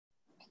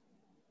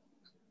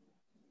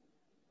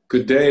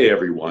Good day,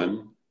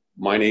 everyone.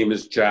 My name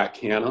is Jack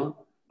Hanna.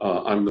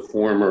 I'm the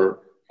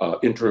former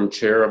interim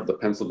chair of the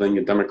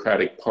Pennsylvania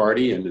Democratic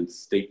Party and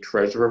state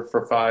treasurer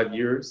for 5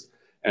 years.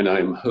 And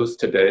I'm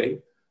host today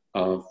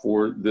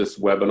for this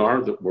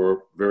webinar that we're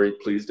very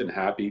pleased and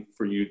happy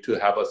for you to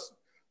have us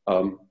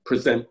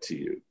present to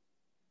you.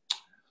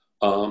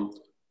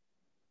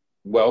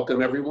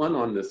 Welcome everyone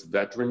on this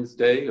Veterans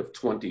Day of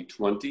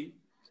 2020.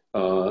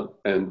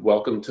 And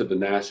welcome to the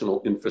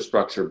National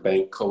Infrastructure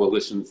Bank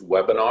Coalition's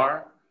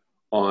webinar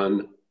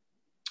on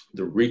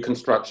the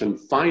Reconstruction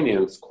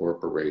Finance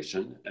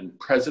Corporation and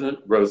President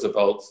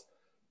Roosevelt's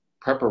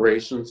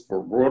preparations for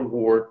World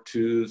War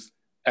II's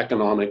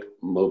economic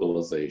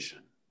mobilization.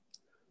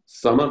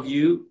 Some of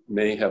you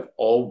may have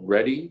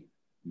already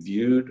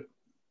viewed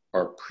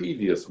our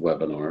previous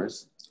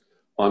webinars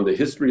on the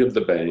history of the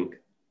bank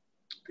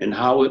and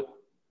how it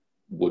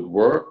would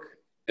work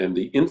and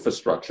the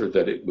infrastructure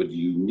that it would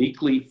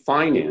uniquely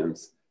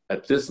finance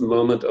at this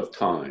moment of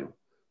time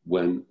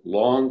when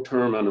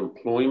long-term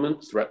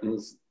unemployment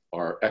threatens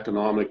our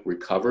economic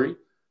recovery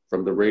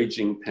from the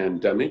raging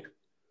pandemic,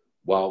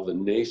 while the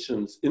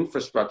nation's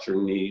infrastructure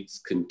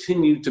needs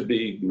continue to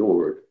be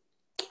ignored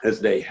as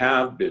they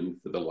have been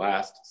for the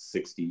last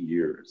 60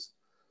 years.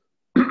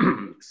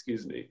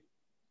 Excuse me.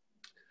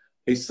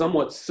 A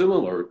somewhat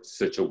similar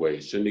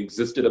situation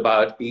existed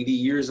about 80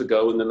 years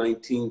ago in the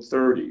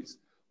 1930s,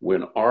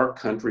 when our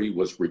country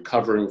was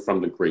recovering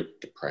from the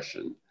Great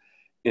Depression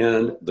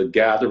and the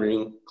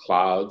gathering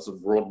clouds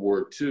of World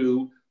War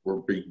II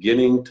were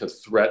beginning to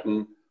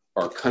threaten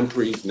our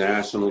country's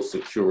national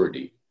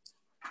security.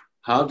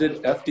 How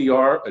did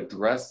FDR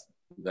address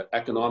the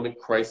economic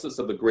crisis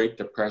of the Great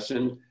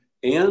Depression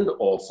and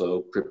also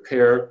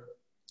prepare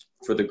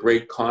for the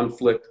great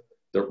conflict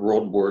that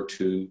World War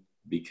II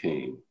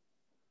became?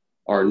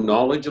 Our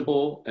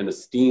knowledgeable and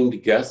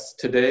esteemed guests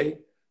today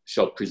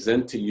shall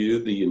present to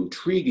you the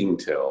intriguing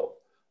tale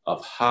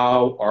of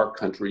how our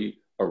country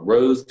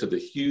arose to the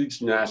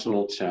huge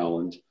national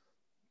challenge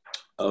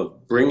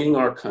of bringing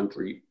our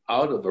country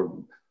out of a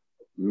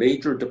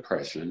major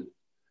depression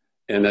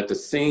and at the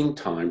same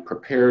time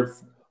prepared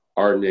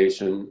our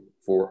nation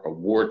for a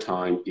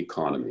wartime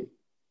economy.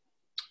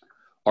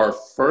 Our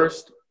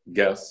first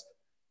guest,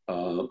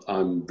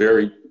 I'm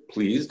very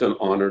pleased and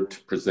honored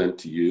to present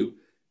to you,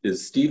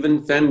 is Stephen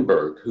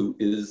Fenberg, who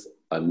is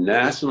a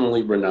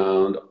nationally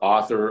renowned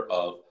author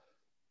of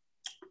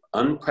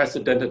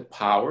Unprecedented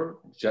Power,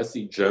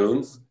 Jesse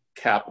Jones,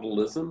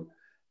 Capitalism,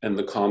 and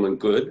the Common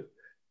Good,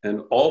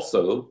 and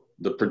also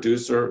the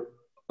producer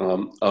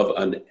of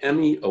an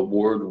Emmy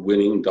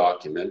award-winning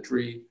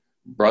documentary,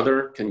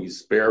 Brother, Can You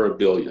Spare a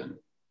Billion?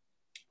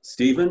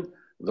 Stephen,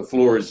 the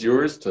floor is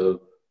yours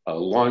to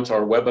launch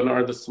our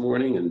webinar this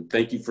morning, and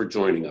thank you for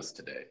joining us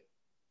today.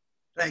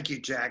 Thank you,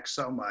 Jack,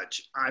 so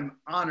much. I'm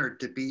honored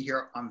to be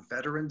here on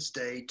Veterans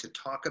Day to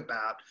talk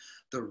about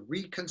the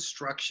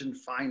Reconstruction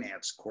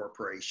Finance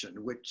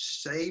Corporation,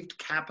 which saved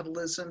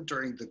capitalism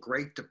during the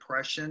Great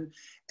Depression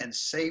and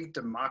saved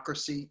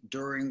democracy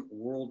during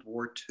World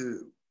War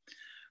II.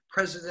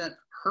 President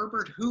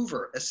Herbert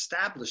Hoover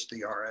established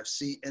the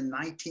RFC in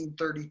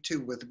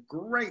 1932 with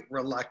great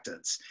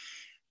reluctance.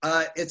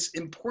 It's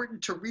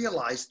important to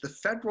realize the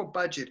federal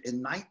budget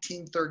in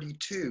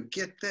 1932,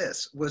 get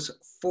this, was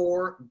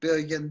 $4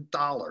 billion.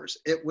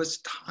 It was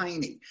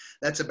tiny.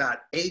 That's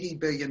about $80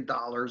 billion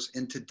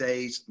in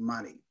today's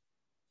money.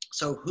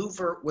 So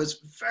Hoover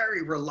was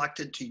very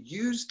reluctant to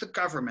use the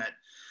government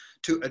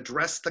to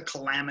address the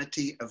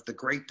calamity of the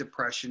Great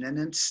Depression and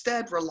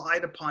instead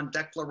relied upon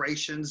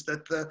declarations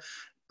that the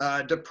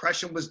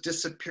depression was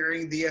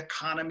disappearing, the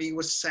economy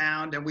was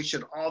sound, and we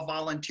should all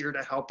volunteer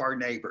to help our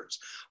neighbors.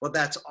 Well,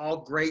 that's all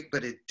great,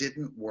 but it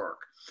didn't work.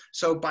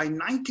 So by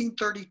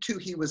 1932,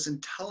 he was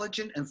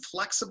intelligent and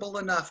flexible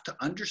enough to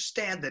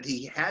understand that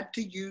he had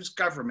to use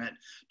government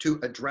to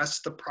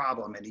address the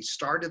problem. And he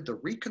started the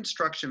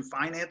Reconstruction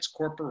Finance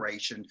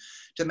Corporation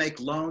to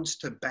make loans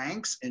to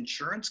banks,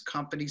 insurance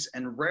companies,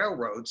 and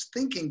railroads,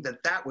 thinking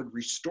that that would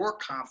restore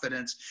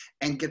confidence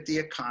and get the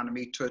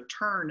economy to a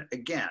turn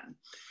again.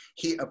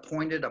 He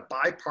appointed a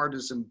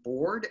bipartisan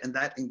board, and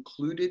that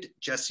included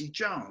Jesse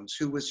Jones,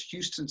 who was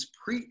Houston's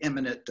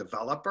preeminent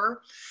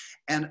developer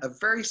and a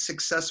very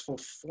successful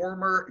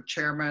former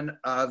chairman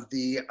of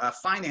the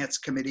Finance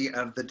Committee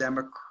of the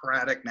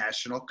Democratic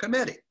National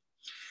Committee.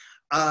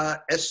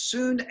 As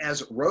soon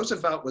as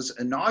Roosevelt was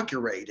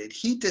inaugurated,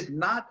 he did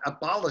not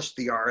abolish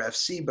the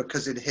RFC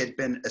because it had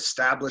been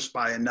established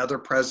by another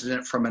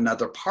president from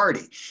another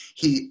party.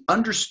 He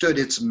understood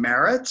its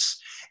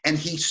merits and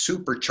he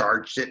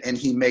supercharged it, and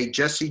he made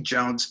Jesse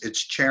Jones its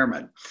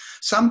chairman.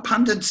 Some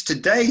pundits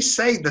today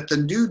say that the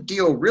New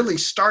Deal really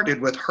started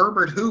with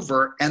Herbert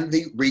Hoover and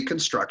the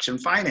Reconstruction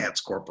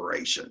Finance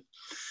Corporation.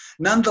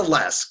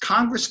 Nonetheless,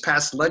 Congress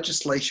passed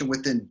legislation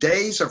within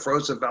days of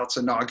Roosevelt's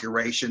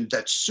inauguration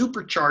that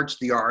supercharged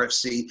the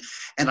RFC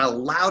and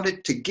allowed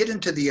it to get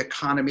into the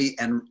economy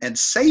and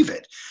save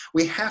it.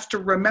 We have to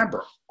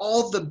remember,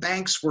 All the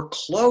banks were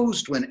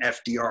closed when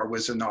FDR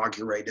was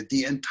inaugurated.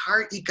 The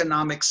entire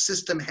economic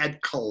system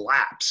had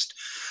collapsed.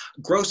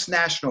 Gross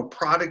national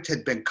product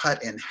had been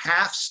cut in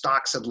half.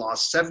 Stocks had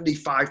lost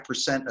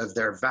 75% of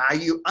their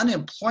value.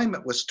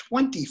 Unemployment was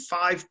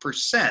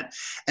 25%,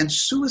 and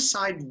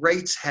suicide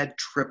rates had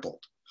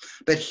tripled.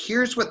 But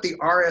here's what the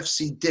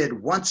RFC did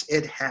once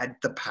it had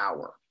the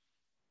power.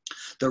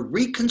 The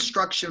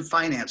Reconstruction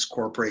Finance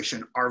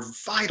Corporation, our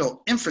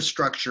vital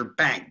infrastructure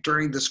bank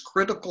during this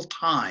critical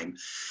time,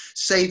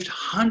 saved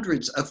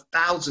hundreds of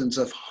thousands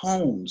of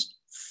homes,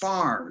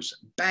 farms,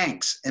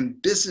 banks, and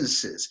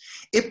businesses.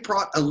 It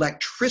brought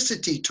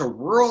electricity to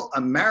rural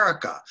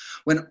America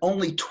when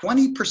only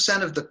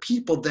 20% of the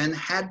people then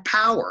had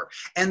power.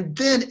 And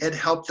then it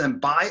helped them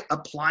buy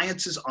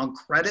appliances on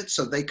credit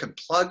so they could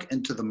plug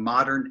into the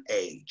modern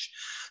age.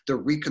 The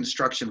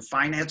Reconstruction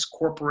Finance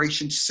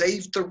Corporation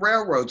saved the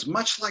railroads,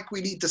 much like we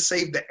need to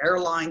save the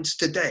airlines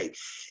today.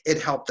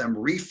 It helped them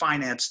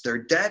refinance their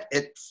debt.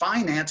 It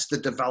financed the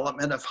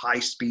development of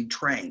high-speed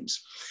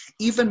trains.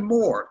 Even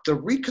more, the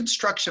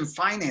Reconstruction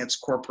Finance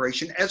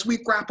Corporation, as we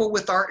grapple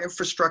with our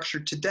infrastructure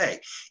today,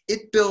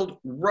 it built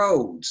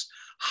roads,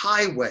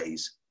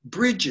 highways,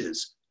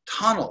 bridges,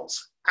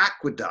 tunnels,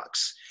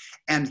 aqueducts.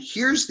 And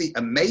here's the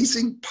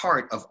amazing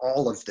part of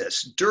all of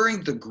this.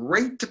 During the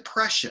Great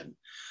Depression,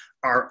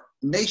 our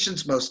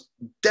nation's most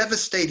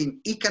devastating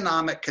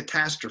economic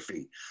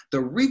catastrophe, the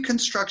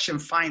Reconstruction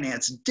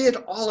Finance did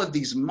all of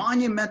these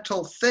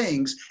monumental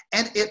things,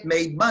 and it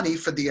made money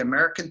for the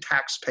American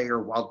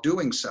taxpayer while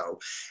doing so,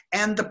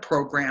 and the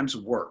programs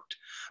worked.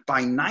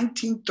 By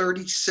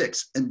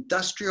 1936,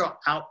 industrial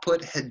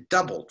output had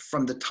doubled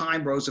from the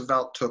time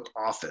Roosevelt took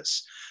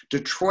office.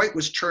 Detroit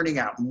was churning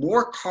out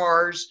more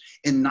cars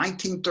in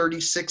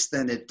 1936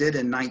 than it did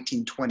in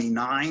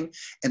 1929,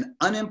 and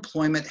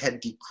unemployment had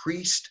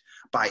decreased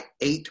by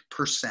 8%.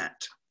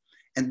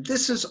 And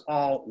this is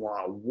all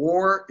while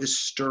war is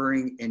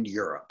stirring in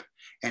Europe.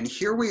 And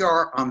here we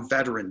are on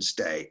Veterans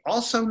Day,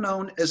 also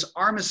known as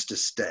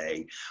Armistice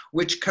Day,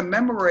 which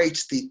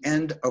commemorates the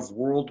end of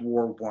World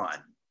War I.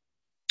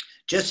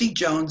 Jesse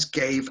Jones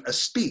gave a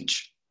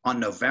speech on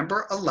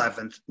November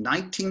 11th,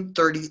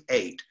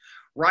 1938,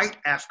 right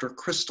after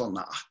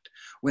Kristallnacht,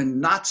 when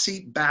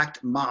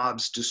Nazi-backed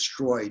mobs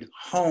destroyed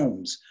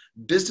homes,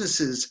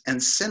 businesses,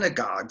 and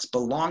synagogues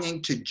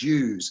belonging to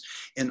Jews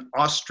in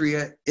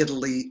Austria,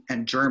 Italy,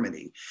 and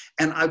Germany.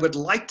 And I would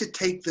like to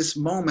take this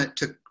moment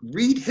to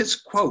read his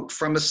quote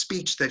from a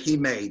speech that he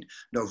made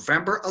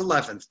November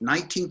 11th,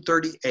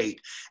 1938,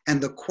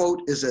 and the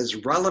quote is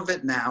as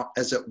relevant now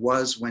as it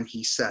was when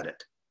he said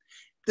it.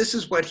 This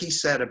is what he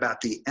said about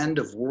the end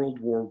of World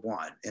War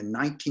I in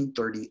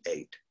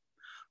 1938.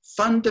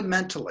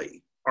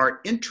 Fundamentally,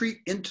 our entry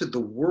into the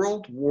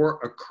World War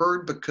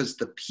occurred because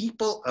the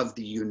people of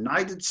the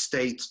United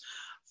States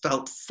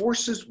felt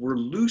forces were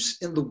loose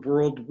in the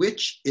world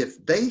which,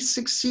 if they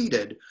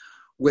succeeded,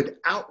 would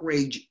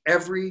outrage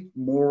every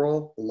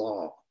moral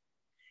law.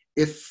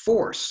 If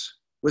force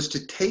was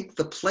to take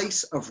the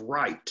place of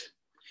right,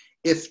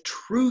 if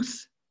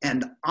truth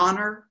and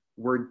honor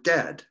were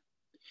dead,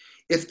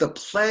 if the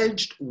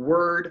pledged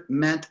word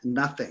meant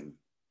nothing,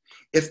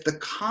 if the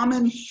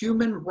common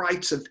human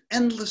rights of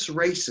endless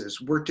races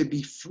were to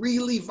be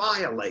freely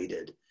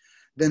violated,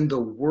 then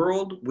the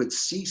world would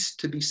cease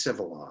to be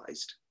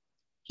civilized.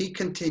 He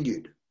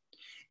continued,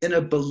 in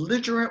a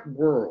belligerent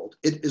world,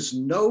 it is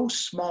no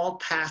small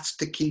task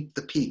to keep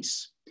the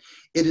peace.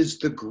 It is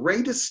the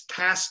greatest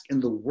task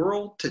in the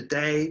world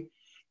today.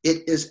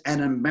 It is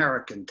an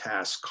American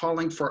task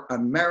calling for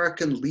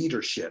American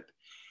leadership.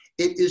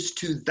 It is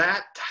to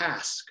that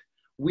task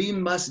we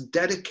must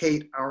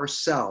dedicate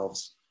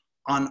ourselves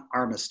on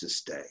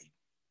Armistice Day.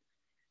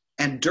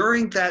 And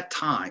during that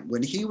time,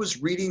 when he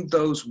was reading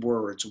those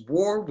words,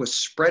 war was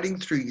spreading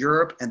through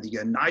Europe and the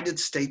United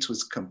States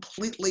was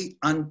completely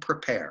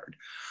unprepared.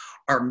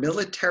 Our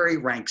military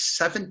ranked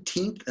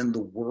 17th in the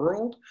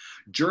world.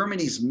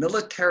 Germany's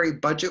military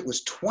budget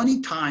was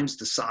 20 times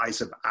the size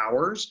of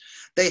ours.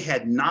 They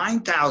had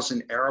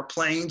 9,000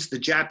 airplanes. The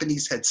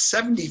Japanese had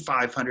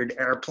 7,500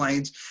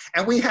 airplanes.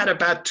 And we had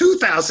about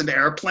 2,000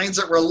 airplanes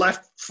that were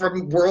left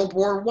from World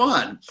War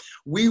I.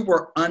 We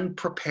were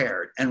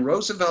unprepared. And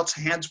Roosevelt's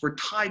hands were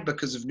tied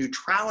because of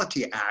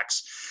neutrality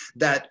acts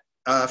that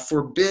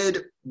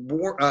forbid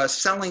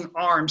selling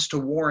arms to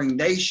warring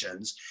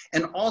nations,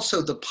 and also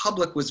the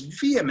public was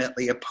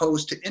vehemently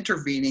opposed to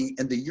intervening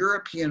in the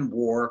European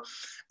war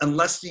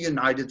unless the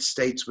United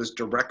States was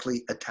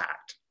directly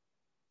attacked.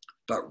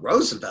 But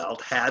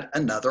Roosevelt had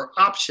another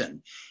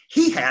option.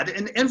 He had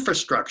an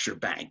infrastructure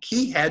bank.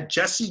 He had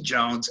Jesse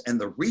Jones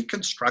and the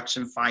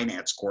Reconstruction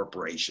Finance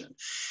Corporation.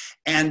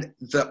 And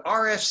the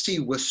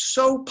RFC was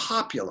so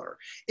popular,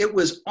 it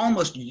was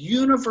almost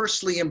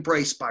universally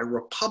embraced by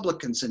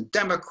Republicans and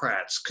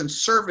Democrats,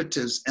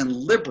 conservatives and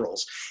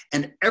liberals.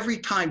 And every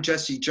time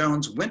Jesse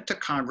Jones went to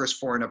Congress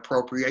for an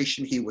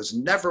appropriation, he was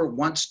never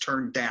once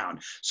turned down.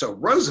 So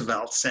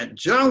Roosevelt sent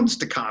Jones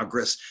to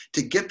Congress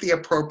to get the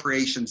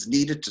appropriations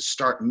needed to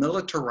start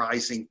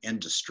militarizing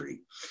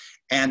industry.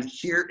 And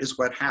here is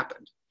what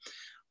happened.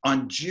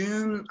 On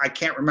June, I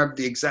can't remember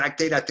the exact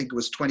date, I think it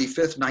was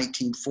 25th,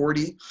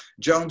 1940,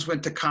 Jones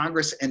went to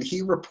Congress and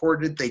he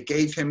reported they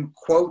gave him,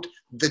 quote,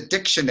 the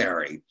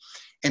dictionary.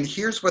 And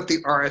here's what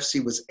the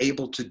RFC was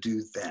able to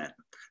do then.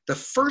 The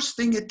first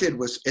thing it did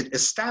was it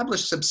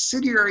established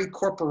subsidiary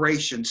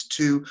corporations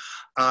to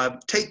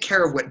take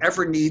care of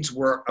whatever needs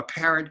were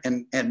apparent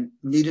and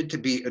needed to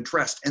be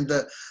addressed. And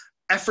the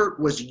effort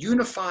was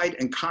unified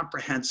and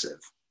comprehensive.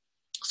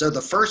 So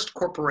the first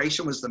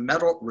corporation was the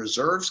Metal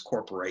Reserves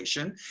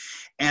Corporation,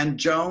 and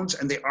Jones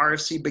and the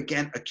RFC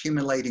began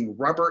accumulating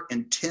rubber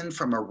and tin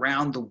from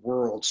around the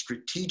world,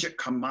 strategic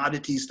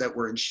commodities that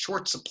were in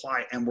short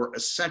supply and were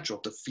essential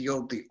to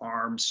field the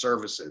armed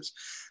services.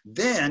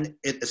 Then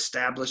it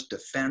established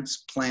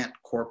Defense Plant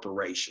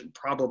Corporation,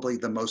 probably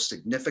the most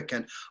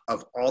significant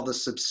of all the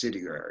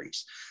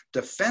subsidiaries.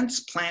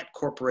 Defense Plant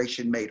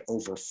Corporation made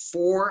over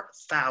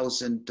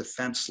 4,000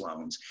 defense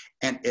loans,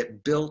 and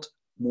it built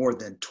more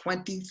than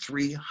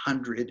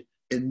 2,300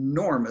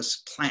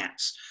 enormous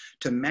plants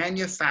to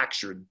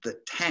manufacture the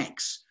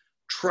tanks,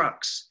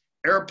 trucks,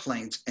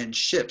 airplanes, and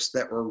ships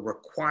that were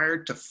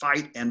required to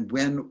fight and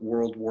win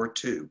World War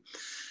II.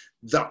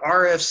 The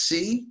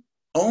RFC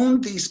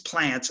owned these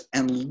plants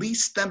and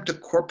leased them to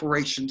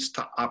corporations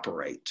to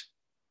operate.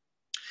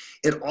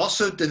 It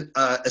also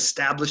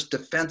established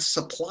Defense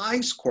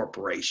Supplies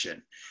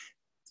Corporation.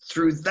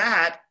 Through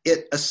that,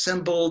 it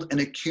assembled and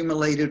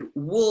accumulated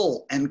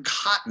wool and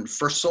cotton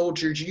for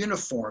soldiers'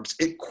 uniforms.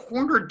 It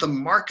cornered the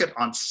market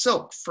on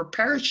silk for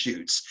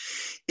parachutes.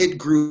 It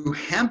grew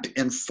hemp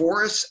in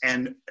forests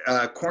and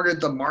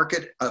cornered the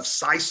market of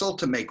sisal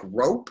to make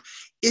rope.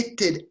 It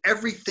did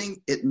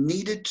everything it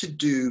needed to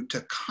do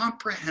to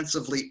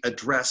comprehensively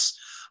address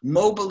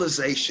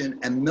mobilization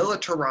and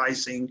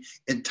militarizing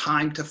in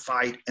time to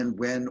fight and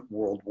win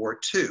World War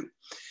II.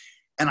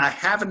 And I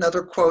have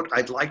another quote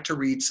I'd like to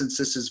read since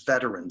this is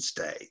Veterans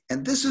Day.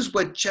 And this is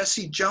what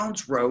Jesse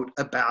Jones wrote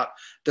about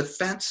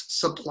Defense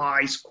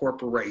Supplies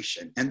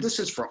Corporation. And this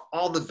is for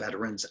all the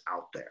veterans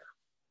out there.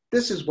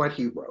 This is what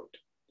he wrote.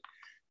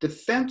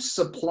 Defense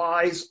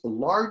Supplies'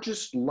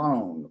 largest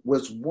loan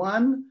was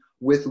one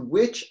with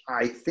which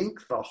I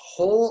think the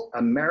whole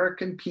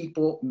American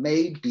people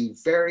may be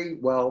very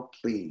well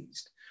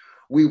pleased.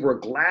 We were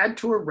glad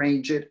to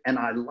arrange it, and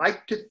I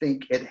like to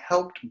think it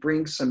helped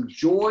bring some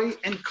joy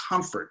and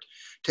comfort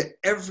to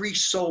every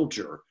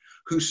soldier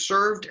who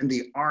served in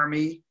the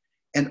Army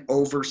and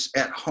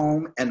at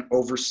home and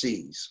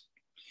overseas.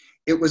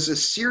 It was a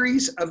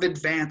series of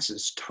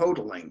advances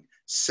totaling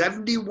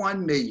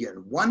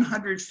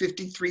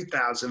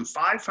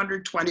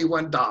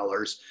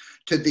 $71,153,521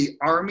 to the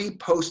Army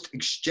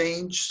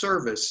Post-Exchange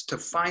Service to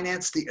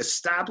finance the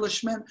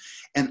establishment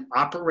and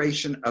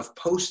operation of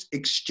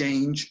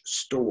post-exchange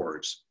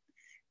stores.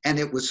 And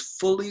it was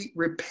fully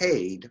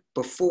repaid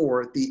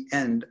before the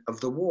end of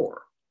the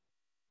war.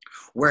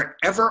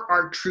 Wherever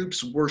our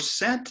troops were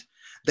sent,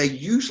 they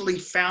usually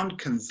found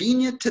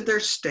convenient to their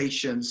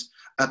stations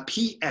a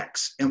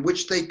PX in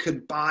which they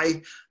could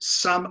buy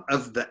some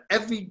of the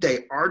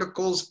everyday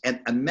articles and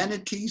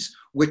amenities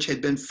which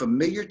had been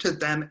familiar to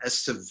them as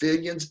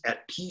civilians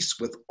at peace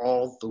with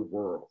all the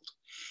world.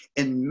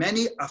 In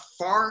many a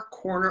far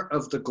corner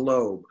of the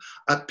globe,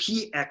 a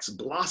PX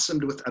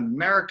blossomed with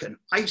American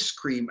ice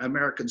cream,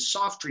 American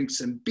soft drinks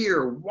and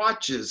beer,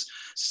 watches,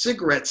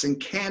 cigarettes and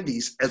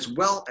candies, as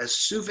well as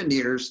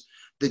souvenirs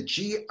the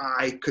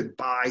GI could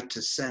buy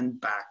to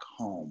send back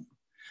home.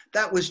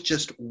 That was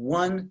just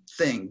one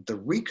thing the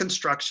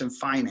Reconstruction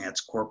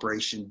Finance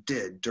Corporation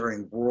did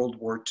during World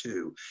War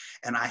II.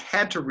 And I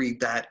had to read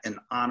that in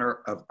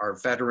honor of our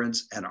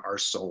veterans and our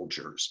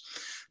soldiers.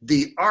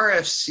 The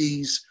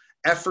RFC's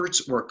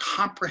efforts were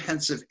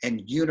comprehensive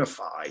and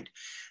unified.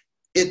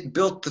 It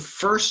built the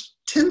first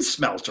tin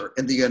smelter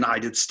in the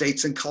United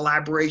States in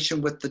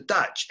collaboration with the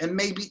Dutch. And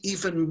maybe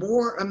even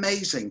more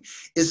amazing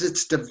is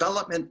its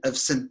development of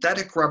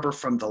synthetic rubber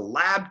from the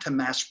lab to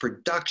mass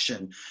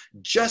production,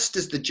 just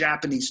as the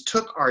Japanese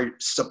took our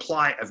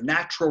supply of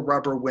natural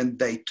rubber when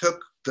they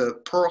took the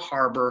Pearl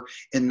Harbor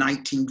in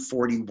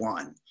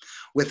 1941.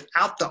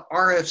 Without the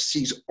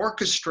RFC's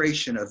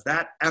orchestration of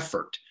that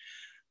effort,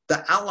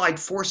 the Allied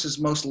forces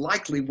most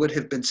likely would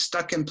have been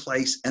stuck in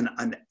place and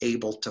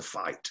unable to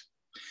fight.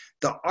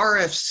 The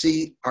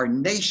RFC, our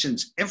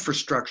nation's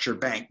infrastructure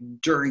bank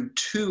during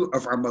two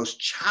of our most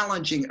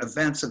challenging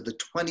events of the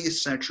 20th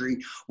century,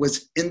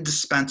 was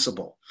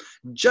indispensable.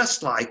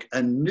 Just like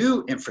a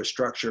new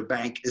infrastructure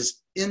bank is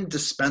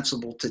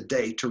indispensable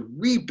today to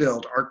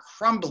rebuild our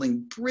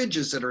crumbling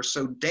bridges that are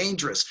so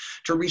dangerous,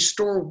 to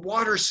restore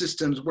water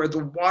systems where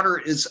the water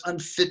is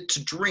unfit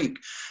to drink,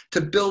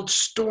 to build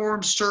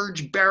storm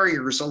surge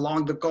barriers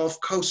along the Gulf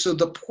Coast so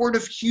the Port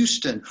of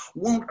Houston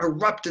won't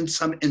erupt in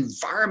some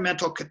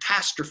environmental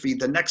catastrophe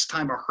the next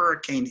time a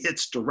hurricane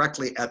hits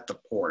directly at the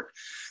port.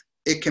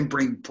 It can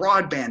bring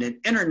broadband and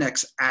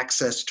internet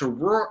access to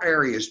rural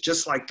areas,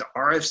 just like the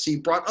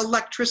RFC brought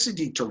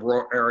electricity to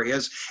rural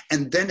areas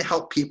and then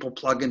help people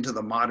plug into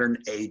the modern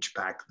age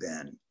back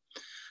then.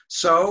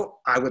 So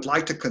I would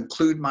like to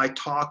conclude my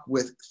talk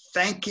with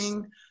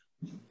thanking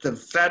the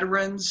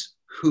veterans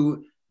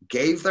who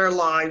gave their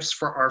lives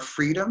for our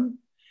freedom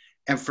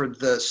and for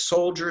the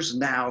soldiers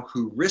now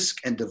who risk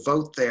and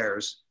devote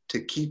theirs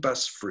to keep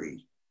us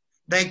free.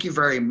 Thank you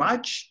very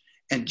much.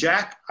 And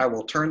Jack, I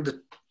will turn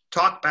the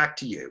talk back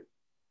to you.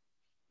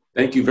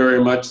 Thank you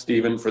very much,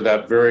 Stephen, for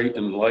that very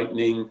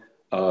enlightening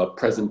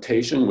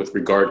presentation with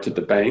regard to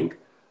the bank.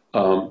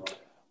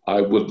 I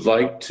would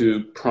like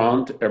to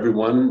prompt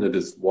everyone that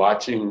is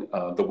watching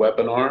the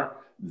webinar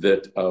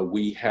that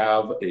we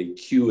have a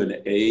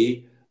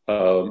Q&A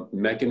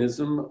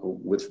mechanism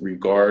with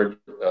regard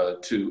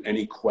to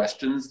any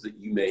questions that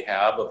you may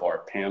have of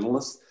our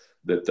panelists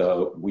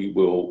that we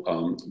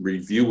will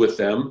review with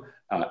them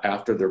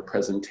after their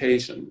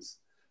presentations.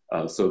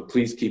 So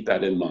please keep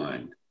that in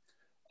mind.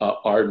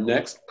 Our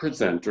next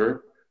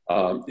presenter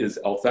is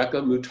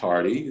Alphecca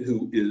Muttardy,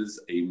 who is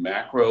a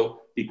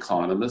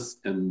macroeconomist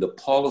and the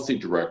policy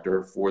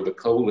director for the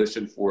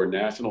Coalition for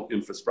National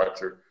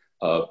Infrastructure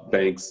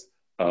Banks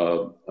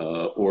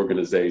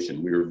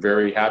organization. We are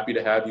very happy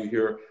to have you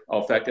here,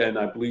 Alphecca, and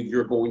I believe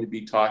you're going to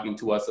be talking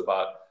to us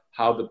about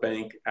how the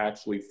bank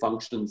actually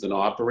functions and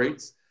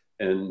operates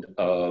and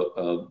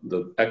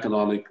the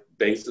economic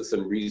basis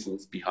and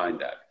reasons behind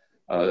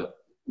that.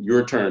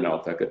 Your turn,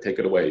 Alphecca. Take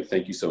it away.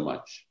 Thank you so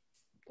much.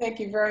 Thank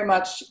you very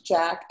much,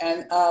 Jack,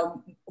 and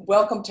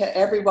welcome to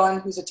everyone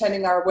who's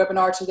attending our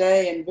webinar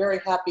today, and very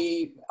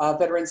happy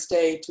Veterans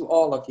Day to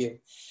all of you.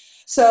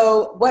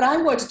 So what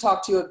I'm going to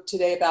talk to you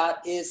today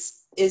about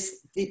is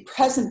the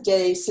present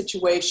day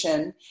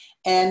situation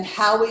and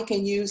how we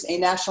can use a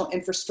national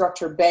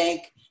infrastructure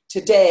bank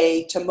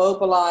today to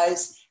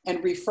mobilize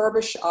and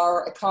refurbish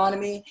our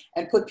economy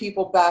and put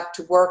people back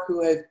to work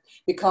who have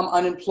become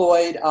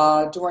unemployed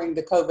during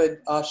the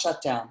COVID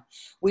shutdown.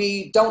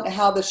 We don't know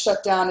how the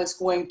shutdown is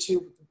going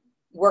to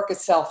work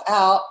itself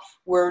out.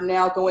 We're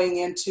now going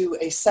into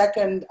a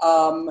second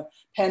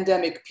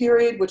pandemic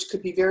period, which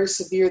could be very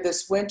severe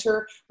this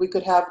winter. We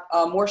could have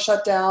more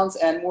shutdowns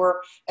and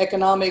more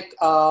economic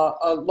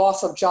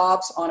loss of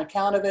jobs on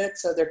account of it.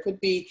 So there could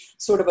be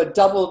sort of a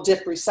double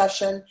dip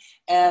recession.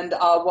 And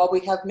while we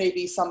have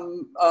maybe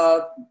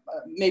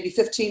maybe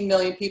 15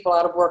 million people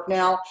out of work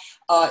now,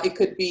 it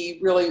could be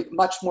really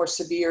much more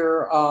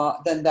severe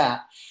than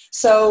that.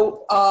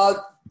 So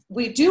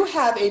we do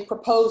have a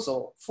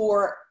proposal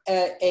for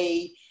an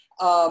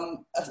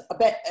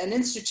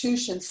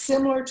institution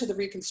similar to the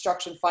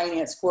Reconstruction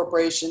Finance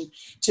Corporation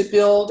to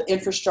build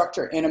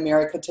infrastructure in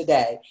America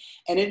today.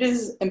 And it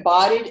is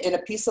embodied in a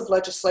piece of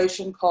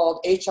legislation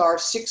called HR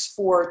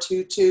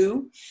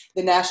 6422,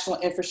 the National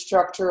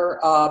Infrastructure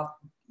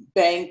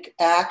Bank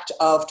Act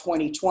of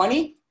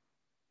 2020.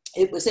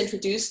 It was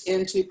introduced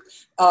to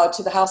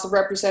the House of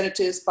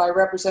Representatives by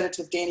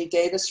Representative Danny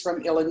Davis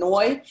from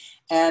Illinois.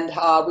 And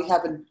we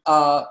have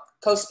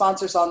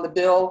co-sponsors on the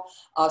bill,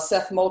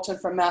 Seth Moulton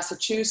from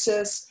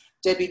Massachusetts,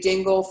 Debbie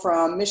Dingle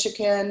from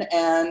Michigan,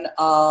 and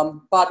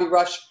Bobby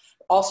Rush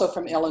also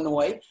from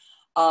Illinois.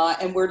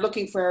 And we're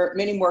looking for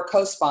many more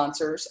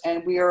co-sponsors.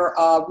 And we are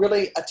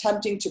really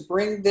attempting to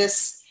bring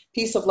this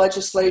piece of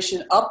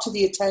legislation up to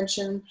the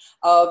attention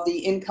of the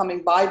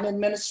incoming Biden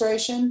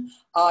administration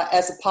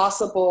as a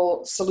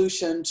possible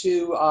solution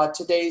to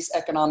today's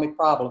economic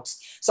problems.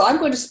 So I'm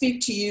going to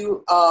speak to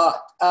you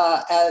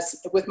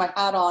with my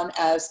hat on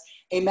as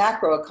a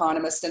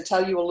macroeconomist and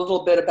tell you a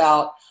little bit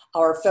about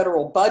our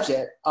federal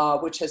budget,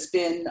 which has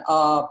been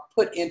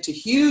put into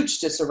huge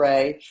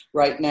disarray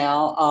right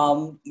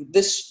now.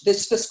 This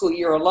fiscal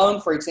year alone,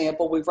 for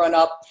example, we've run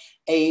up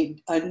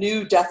a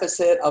new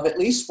deficit of at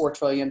least $4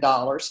 trillion.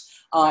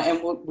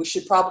 And we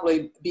should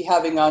probably be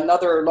having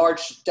another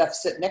large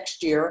deficit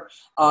next year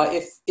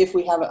if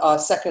we have a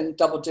second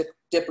double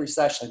dip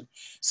recession.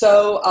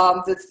 So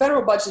the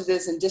federal budget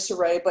is in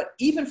disarray, but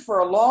even for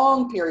a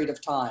long period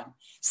of time,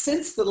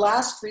 since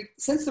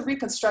the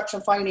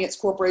Reconstruction Finance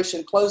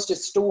Corporation closed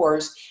its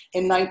doors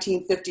in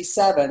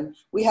 1957,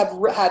 we have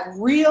had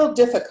real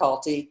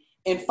difficulty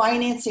in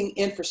financing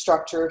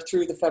infrastructure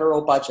through the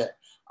federal budget.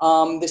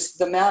 The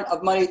amount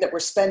of money that we're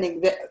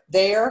spending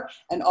there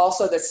and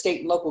also that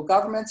state and local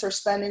governments are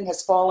spending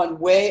has fallen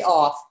way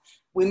off.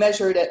 We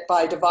measured it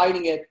by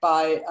dividing it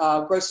by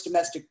gross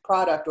domestic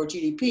product, or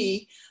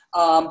GDP.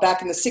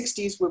 Back in the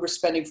 60s, we were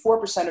spending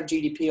 4% of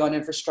GDP on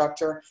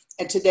infrastructure,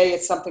 and today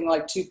it's something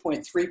like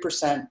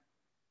 2.3%,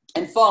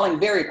 and falling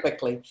very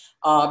quickly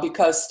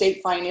because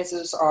state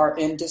finances are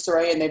in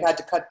disarray and they've had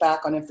to cut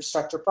back on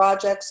infrastructure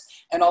projects,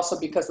 and also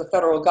because the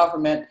federal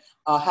government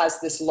has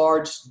this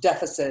large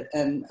deficit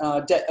and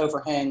debt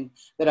overhang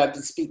that I've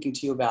been speaking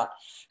to you about.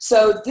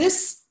 So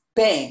this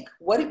bank,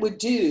 what it would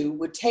do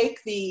would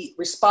take the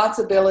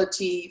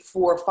responsibility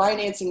for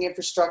financing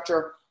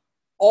infrastructure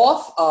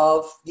off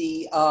of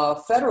the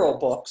federal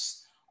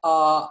books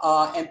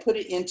and put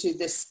it into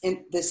this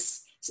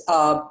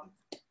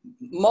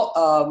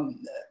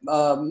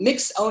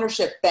mixed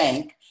ownership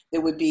bank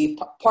that would be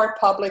part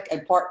public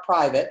and part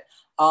private.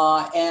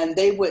 And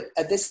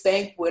this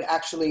bank would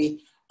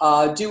actually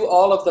do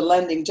all of the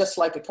lending just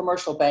like a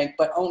commercial bank,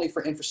 but only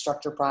for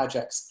infrastructure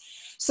projects.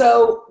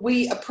 So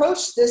we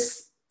approached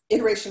this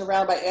iteration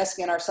around by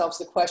asking ourselves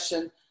the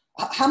question,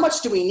 how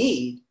much do we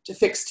need to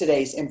fix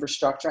today's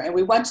infrastructure? And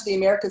we went to the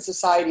American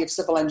Society of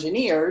Civil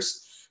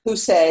Engineers, who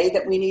say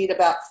that we need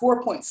about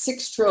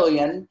 $4.6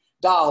 trillion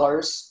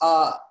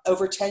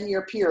over a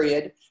 10-year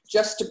period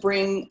just to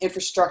bring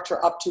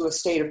infrastructure up to a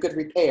state of good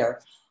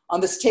repair.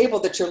 On this table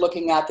that you're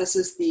looking at, this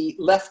is the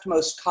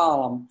leftmost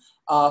column,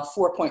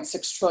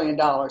 $4.6 trillion.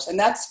 And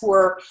that's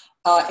for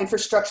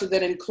infrastructure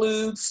that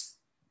includes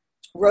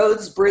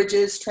roads,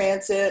 bridges,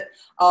 transit,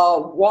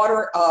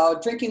 water,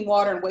 drinking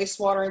water and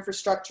wastewater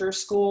infrastructure,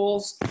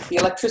 schools, the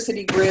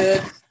electricity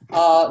grid,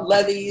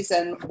 levees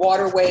and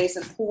waterways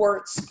and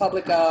ports,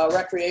 public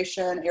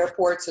recreation,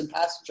 airports and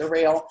passenger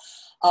rail.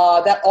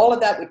 That all of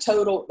that would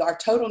our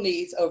total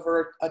needs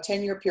over a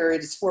 10-year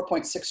period is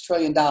 $4.6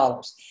 trillion.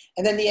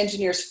 And then the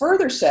engineers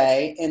further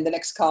say in the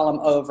next column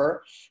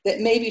over that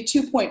maybe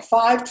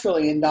 $2.5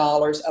 trillion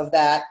of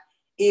that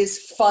is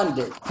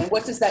funded. And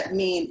what does that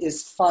mean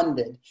is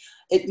funded?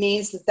 It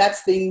means that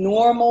that's the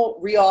normal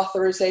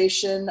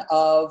reauthorization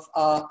of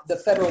the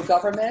federal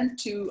government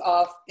to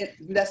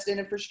invest in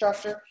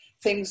infrastructure.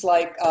 Things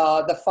like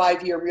the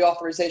 5-year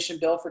reauthorization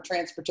bill for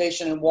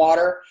transportation and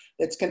water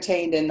that's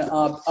contained in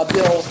a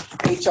bill,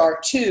 HR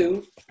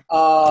 2,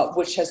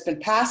 which has been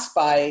passed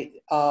by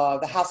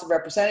the House of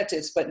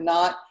Representatives, but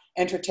not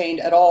entertained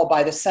at all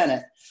by the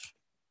Senate.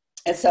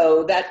 And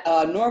so that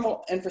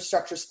normal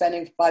infrastructure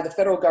spending by the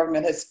federal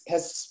government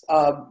has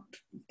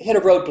hit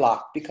a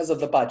roadblock because of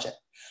the budget.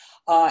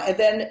 And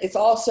then it's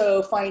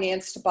also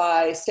financed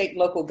by state and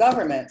local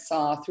governments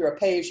through a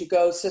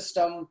pay-as-you-go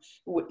system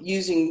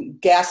using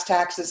gas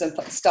taxes and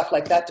stuff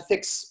like that to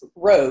fix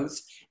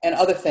roads and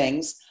other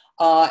things.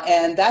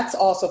 And that's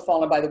also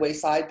fallen by the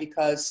wayside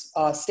because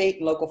state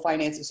and local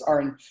finances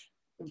are in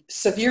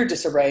severe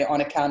disarray on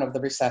account of the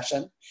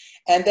recession.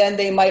 And then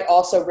they might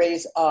also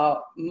raise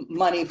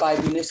money by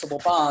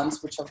municipal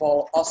bonds, which have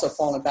also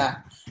fallen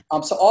back.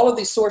 So all of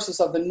these sources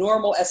of the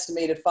normal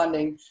estimated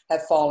funding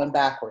have fallen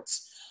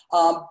backwards.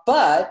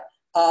 But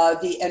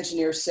the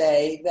engineers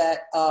say that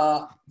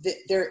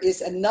there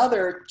is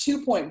another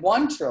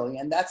 2.1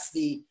 trillion, that's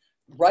the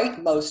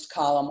rightmost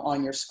column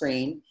on your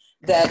screen,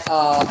 that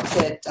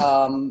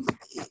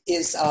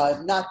is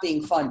not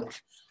being funded.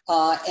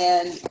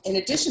 And in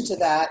addition to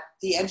that,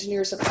 the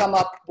engineers have come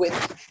up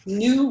with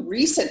new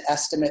recent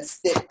estimates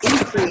that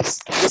increase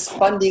this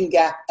funding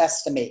gap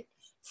estimate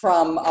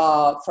from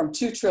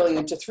 2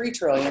 trillion to 3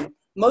 trillion,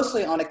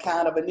 mostly on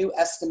account of a new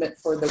estimate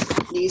for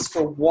the needs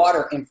for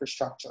water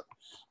infrastructure.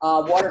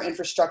 Water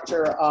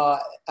infrastructure,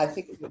 I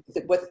think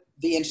what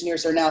the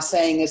engineers are now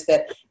saying is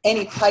that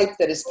any pipe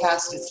that is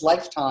past its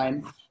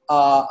lifetime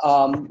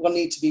will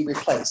need to be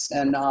replaced.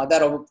 And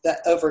that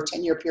over a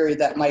 10-year period,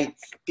 that might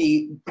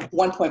be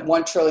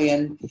 1.1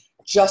 trillion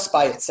just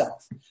by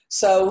itself.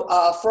 So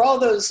for all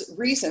those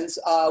reasons,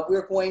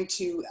 we're going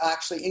to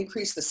actually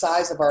increase the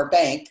size of our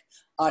bank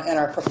and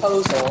our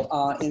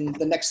proposal in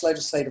the next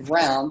legislative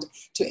round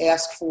to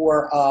ask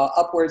for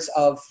upwards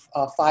of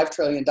 $5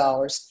 trillion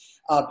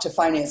to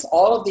finance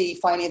all of the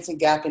financing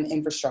gap in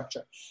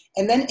infrastructure.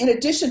 And then in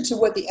addition to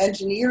what the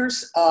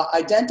engineers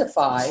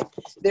identify,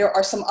 there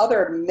are some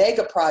other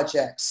mega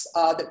projects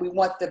that we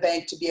want the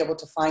bank to be able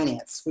to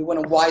finance. We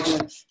want to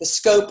widen the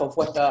scope of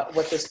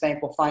what this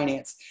bank will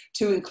finance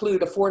to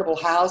include affordable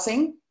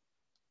housing,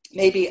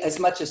 maybe as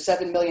much as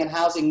 7 million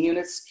housing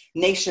units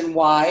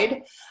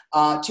nationwide,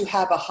 to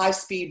have a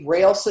high-speed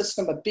rail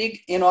system, a big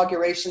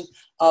inauguration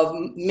of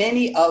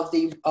many of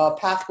the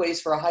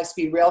pathways for a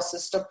high-speed rail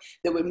system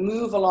that would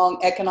move along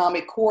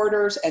economic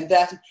corridors and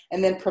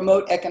then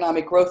promote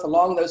economic growth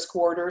along those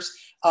corridors.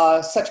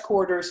 Such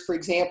corridors, for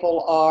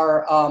example,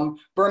 are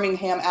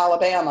Birmingham,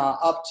 Alabama,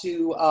 up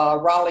to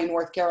Raleigh,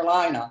 North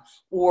Carolina,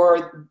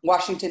 or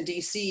Washington,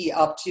 D.C.,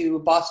 up to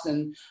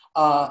Boston,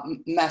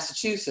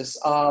 Massachusetts,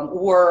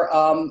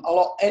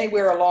 or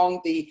anywhere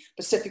along the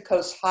Pacific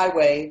Coast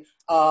Highway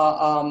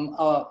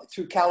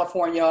through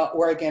California,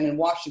 Oregon, and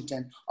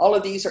Washington. All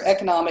of these are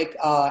economic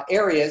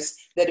areas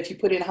that if you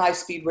put in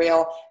high-speed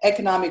rail,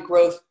 economic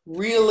growth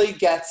really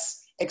gets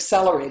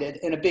accelerated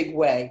in a big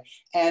way.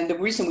 And the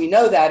reason we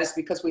know that is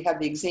because we have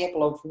the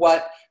example of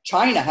what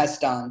China has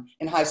done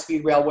in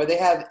high-speed rail, where they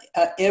have,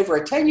 over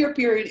a 10-year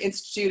period,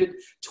 instituted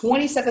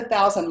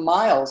 27,000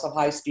 miles of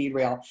high-speed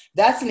rail.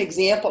 That's an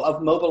example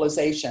of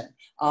mobilization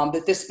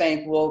that this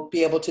bank will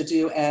be able to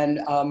do and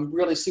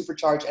really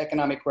supercharge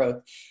economic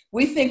growth.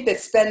 We think that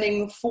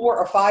spending $4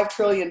 or $5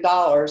 trillion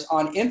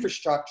on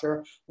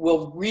infrastructure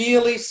will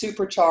really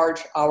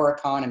supercharge our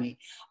economy.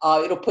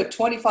 It'll put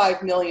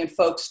 25 million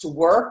folks to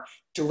work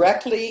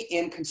directly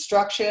in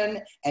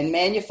construction and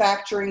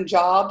manufacturing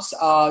jobs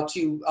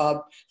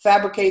to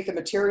fabricate the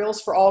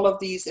materials for all of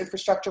these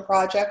infrastructure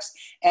projects.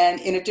 And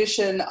in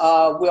addition,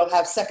 we'll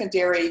have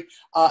secondary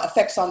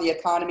effects on the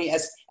economy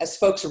as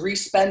folks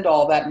respend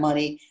all that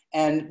money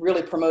and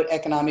really promote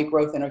economic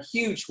growth in a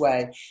huge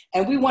way.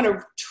 And we want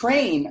to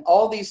train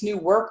all these new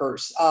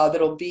workers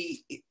that'll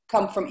be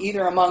come from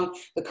either among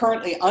the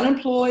currently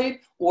unemployed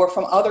or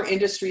from other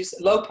industries,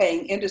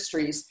 low-paying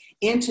industries,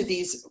 into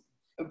these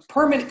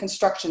permanent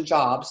construction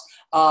jobs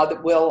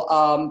that will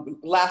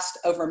last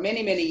over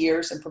many, many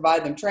years and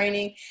provide them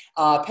training,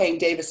 paying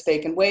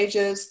Davis-Bacon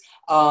wages,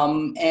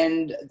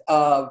 and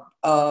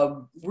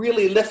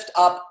really lift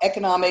up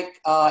economic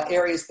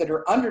areas that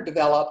are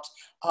underdeveloped,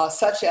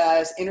 such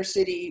as inner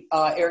city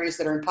areas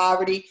that are in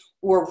poverty,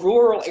 or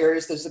rural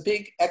areas. There's a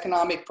big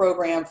economic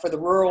program for the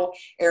rural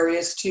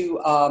areas to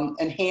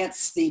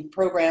enhance the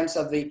programs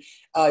of the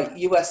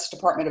U.S.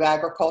 Department of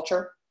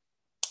Agriculture.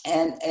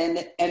 And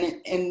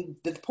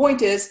the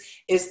point is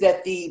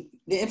that the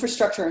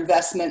infrastructure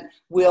investment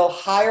will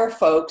hire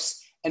folks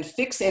and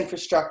fix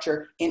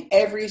infrastructure in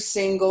every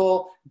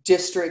single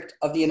district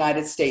of the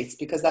United States,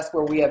 because that's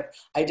where we have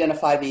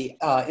identified the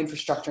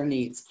infrastructure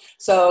needs.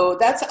 So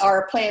that's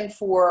our plan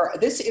for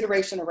this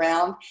iteration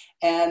around,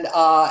 and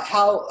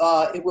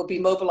how it will be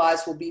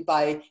mobilized will be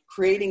by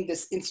creating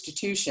this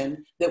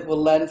institution that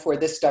will lend for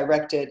this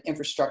directed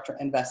infrastructure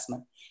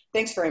investment.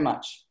 Thanks very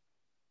much.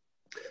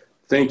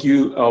 Thank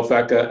you,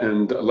 Alphecca.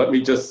 And let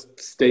me just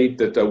state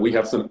that we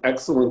have some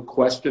excellent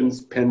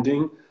questions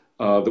pending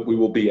that we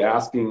will be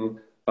asking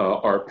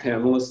our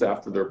panelists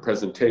after their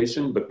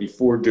presentation. But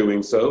before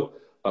doing so,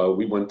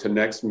 we want to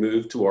next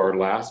move to our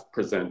last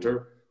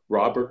presenter,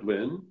 Robert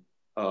Lynn,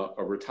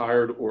 a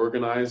retired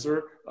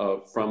organizer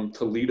from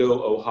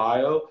Toledo,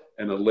 Ohio,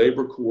 and a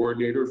labor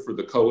coordinator for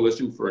the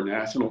Coalition for a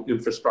National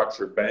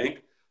Infrastructure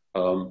Bank.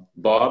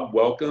 Bob,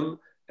 welcome,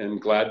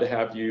 and glad to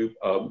have you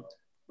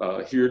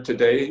here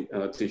today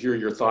to hear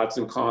your thoughts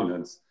and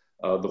comments.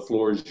 The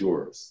floor is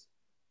yours.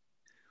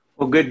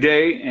 Well, good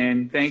day,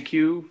 and thank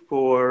you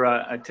for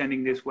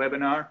attending this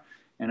webinar.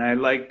 And I'd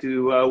like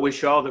to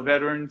wish all the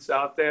veterans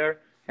out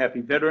there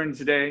happy Veterans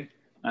Day.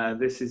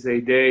 This is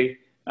a day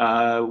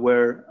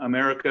where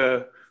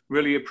America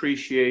really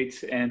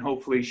appreciates and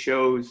hopefully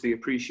shows the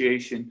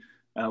appreciation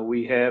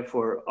we have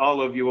for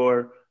all of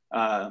your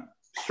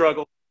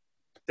struggles,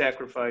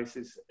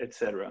 sacrifices,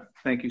 etc.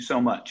 Thank you so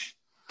much.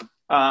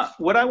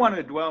 What I want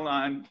to dwell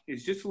on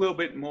is just a little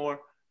bit more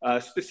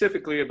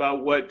specifically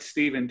about what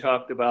Stephen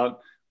talked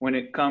about when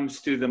it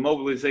comes to the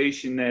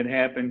mobilization that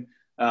happened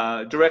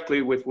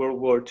directly with World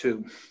War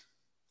II.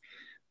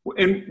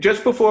 And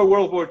just before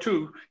World War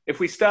II, if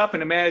we stop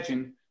and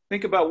imagine,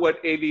 think about what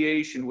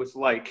aviation was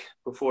like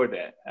before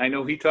that. I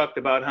know he talked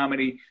about how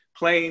many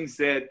planes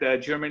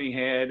that Germany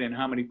had and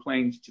how many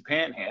planes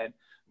Japan had,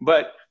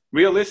 but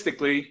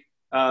realistically,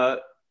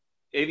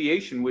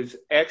 aviation was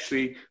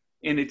actually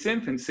in its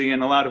infancy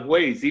in a lot of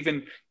ways.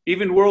 Even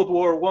World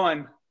War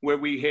I, where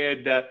we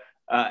had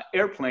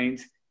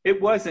airplanes, it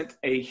wasn't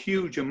a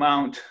huge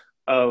amount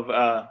of,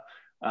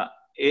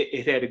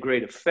 it had a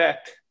great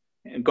effect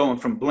going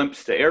from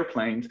blimps to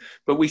airplanes,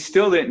 but we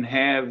still didn't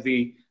have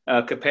the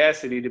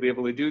capacity to be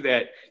able to do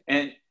that.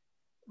 And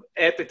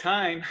at the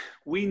time,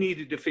 we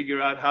needed to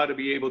figure out how to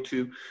be able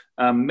to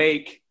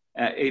make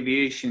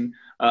aviation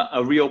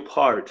a real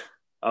part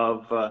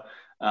of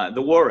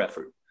the war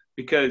effort,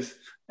 because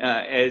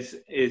as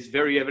is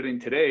very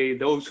evident today,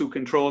 those who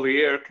control the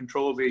air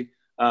control the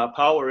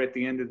power at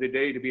the end of the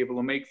day to be able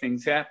to make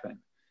things happen.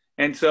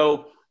 And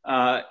so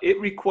it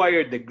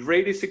required the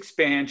greatest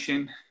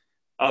expansion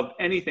of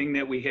anything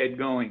that we had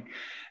going.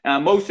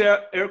 Most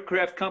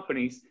aircraft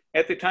companies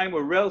at the time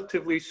were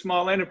relatively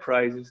small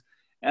enterprises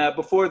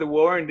before the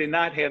war and did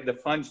not have the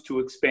funds to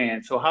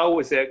expand. So how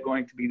was that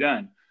going to be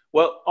done?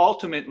 Well,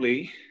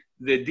 ultimately,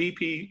 the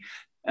DPC,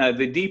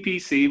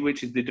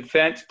 which is the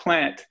Defense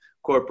Plant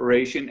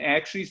Corporation,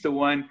 actually is the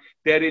one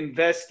that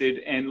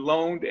invested and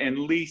loaned and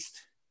leased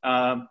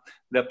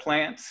the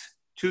plants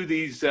to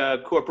these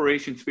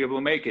corporations to be able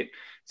to make it,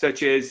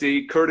 such as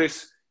the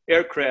Curtiss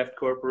Aircraft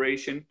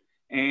Corporation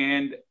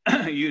and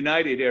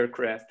United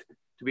Aircraft,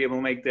 to be able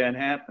to make that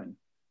happen.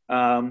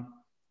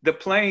 The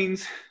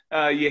planes,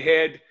 you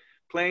had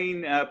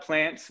plane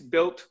plants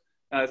built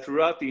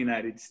throughout the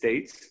United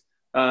States.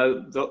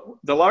 The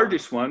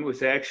largest one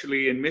was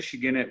actually in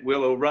Michigan at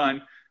Willow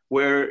Run,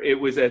 where it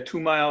was a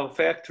 2-mile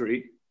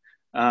factory.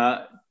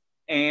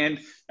 And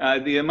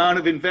the amount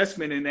of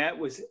investment in that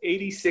was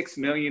 $86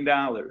 million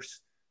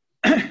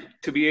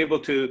to be able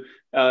to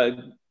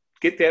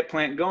get that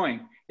plant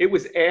going. It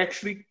was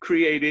actually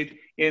created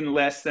in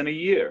less than a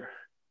year.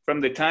 From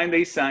the time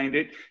they signed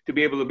it to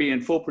be able to be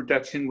in full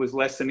production was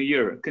less than a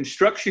year.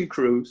 Construction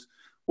crews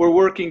were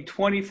working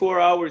 24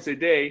 hours a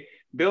day,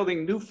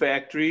 building new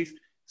factories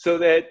so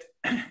that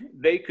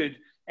they could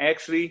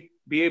actually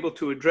be able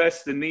to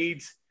address the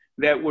needs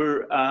that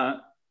were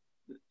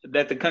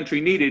that the country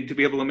needed to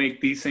be able to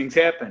make these things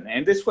happen.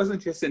 And this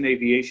wasn't just in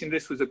aviation,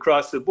 this was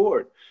across the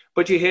board.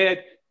 But you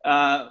had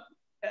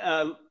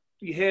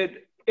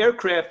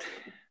aircraft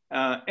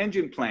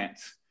engine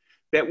plants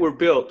that were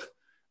built.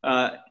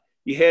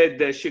 You had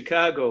the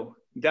Chicago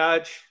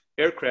Dodge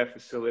Aircraft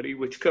Facility,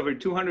 which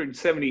covered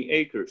 270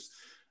 acres.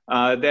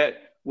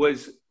 That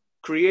was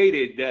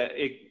created.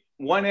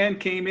 One end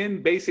came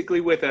in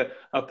basically with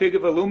a pig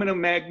of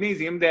aluminum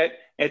magnesium that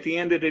at the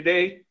end of the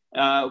day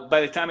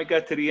by the time it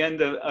got to the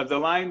end of the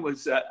line,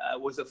 was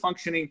a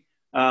functioning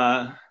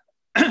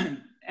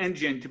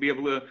engine to be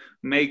able to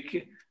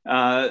make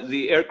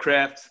the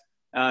aircraft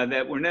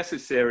that were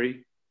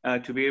necessary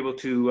to be able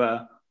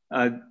to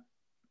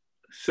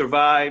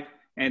survive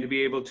and to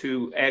be able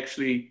to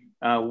actually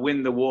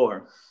win the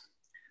war.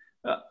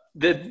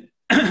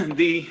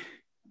 The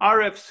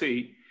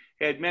RFC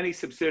had many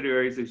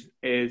subsidiaries,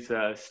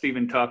 as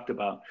Stephen talked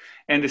about.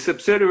 And the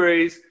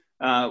subsidiaries,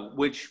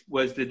 which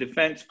was the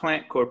Defense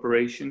Plant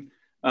Corporation,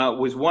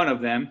 was one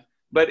of them.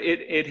 But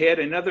it had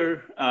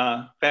another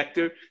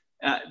factor.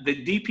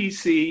 The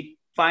DPC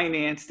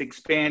financed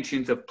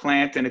expansions of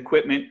plant and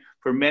equipment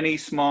for many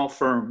small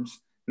firms,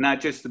 not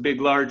just the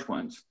big, large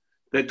ones.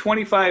 The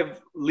 25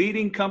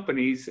 leading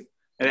companies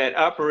that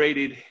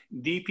operated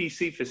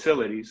DPC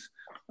facilities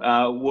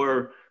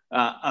were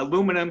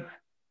the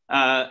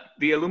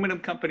Aluminum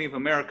Company of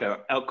America,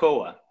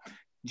 Alcoa,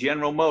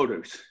 General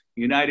Motors,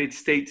 United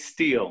States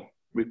Steel,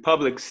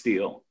 Republic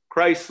Steel,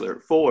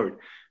 Chrysler, Ford.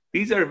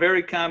 These are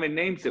very common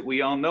names that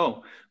we all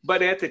know.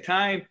 But at the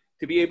time,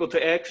 to be able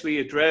to actually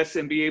address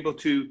and be able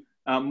to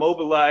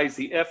mobilize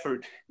the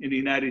effort in the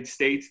United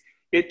States,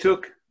 it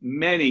took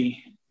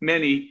many,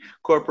 many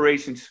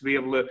corporations to be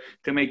able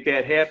to make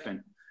that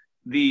happen.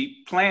 The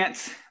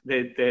plants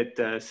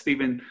that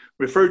Stephen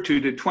referred to,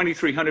 the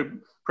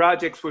 2,300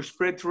 projects, were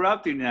spread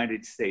throughout the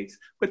United States,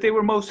 but they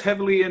were most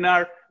heavily in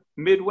our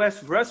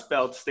Midwest Rust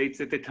Belt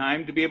states at the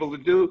time to be able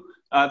to do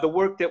the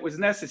work that was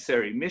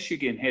necessary.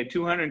 Michigan had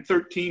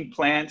 213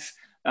 plants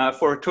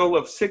for a total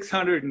of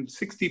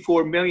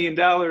 $664 million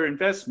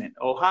investment.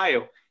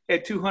 Ohio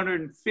had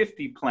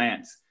 250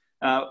 plants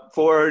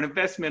for an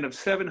investment of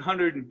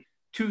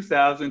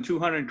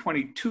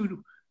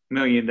 $702,222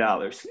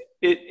 million.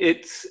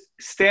 It's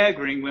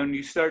staggering when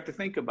you start to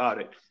think about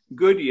it.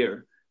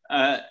 Goodyear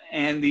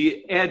and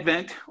the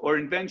advent or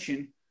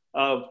invention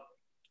of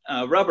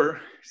rubber,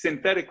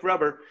 synthetic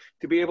rubber,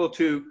 to be able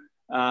to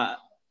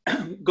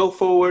go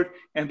forward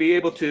and be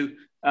able to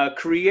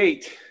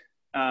create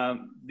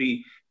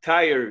the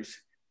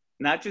tires,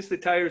 not just the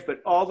tires,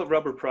 but all the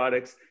rubber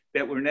products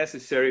that were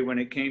necessary when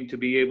it came to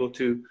be able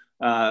to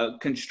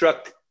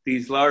construct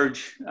these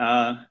large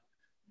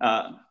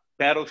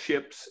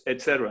battleships,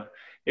 etc.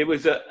 It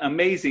was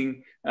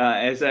amazing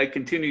as I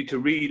continued to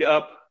read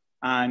up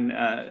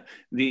on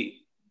the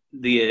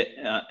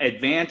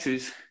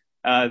advances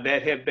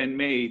that have been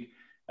made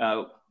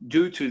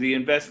due to the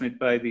investment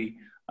by the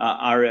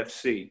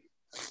RFC.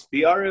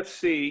 The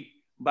RFC,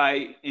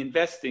 by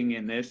investing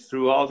in this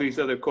through all these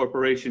other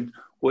corporations,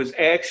 was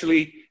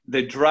actually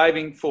the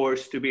driving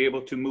force to be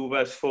able to move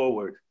us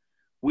forward.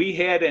 We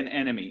had an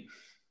enemy.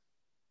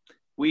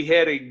 We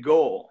had a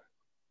goal.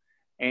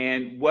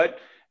 And what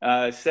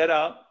set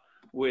out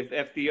with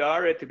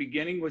FDR at the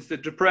beginning was the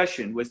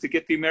Depression, was to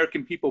get the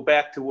American people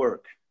back to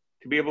work,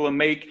 to be able to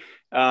make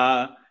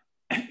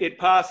it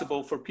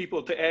possible for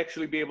people to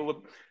actually be able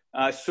to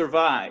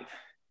survive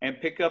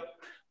and pick up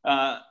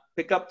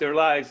their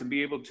lives and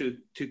be able to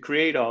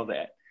create all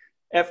that.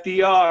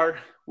 FDR,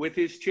 with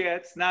his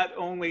chats, not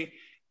only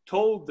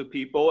told the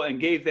people and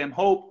gave them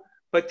hope,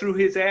 but through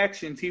his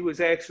actions, he was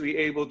actually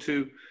able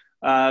to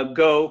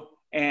go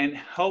and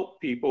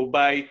help people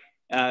by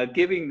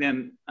giving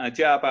them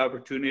job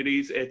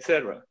opportunities,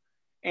 etc.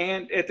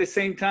 And at the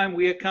same time,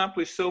 we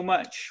accomplished so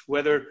much,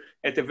 whether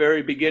at the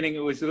very beginning it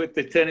was with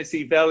the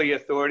Tennessee Valley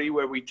Authority,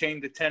 where we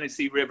tamed the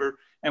Tennessee River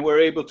and were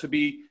able to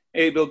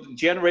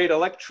generate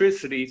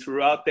electricity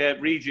throughout that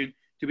region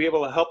to be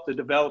able to help the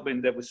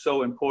development that was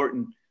so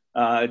important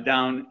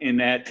down in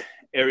that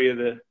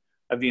area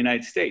of the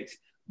United States.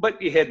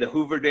 But you had the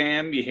Hoover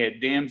Dam, you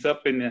had dams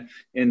up in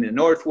the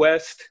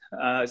Northwest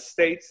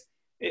states.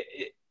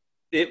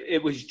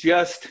 It was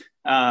just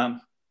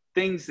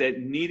things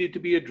that needed to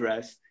be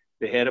addressed.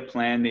 They had a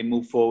plan, they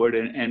moved forward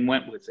and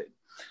went with it.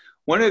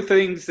 One of the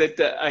things that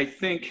I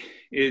think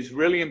is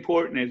really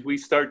important as we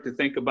start to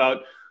think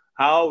about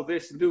how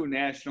this new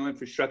National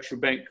Infrastructure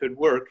Bank could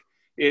work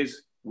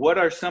is what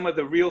are some of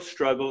the real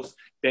struggles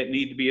that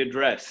need to be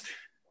addressed.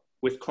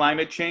 With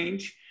climate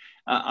change,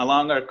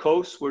 along our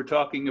coasts, we're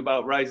talking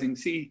about rising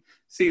sea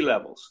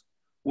levels.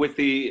 With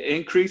the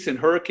increase in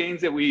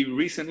hurricanes that we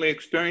recently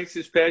experienced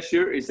this past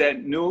year, is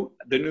that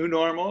the new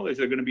normal? Is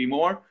there going to be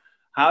more?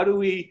 How do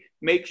we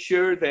make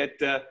sure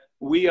that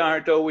we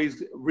aren't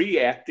always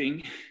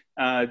reacting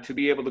to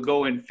be able to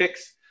go and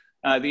fix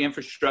the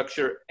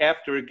infrastructure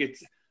after it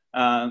gets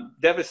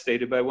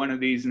devastated by one of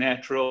these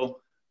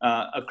natural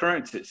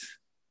occurrences?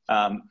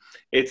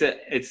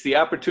 It's the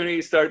opportunity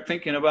to start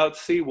thinking about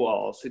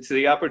seawalls. It's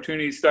the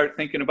opportunity to start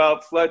thinking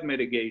about flood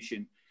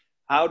mitigation.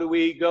 How do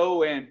we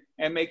go and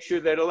make sure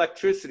that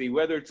electricity,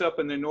 whether it's up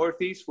in the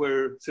Northeast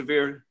where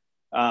severe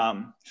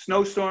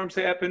snowstorms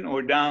happen,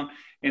 or down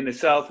in the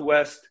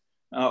Southwest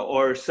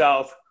or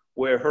South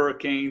where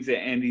hurricanes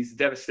and these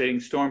devastating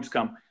storms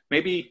come,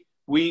 maybe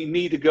we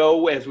need to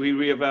go as we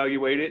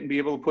reevaluate it and be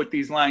able to put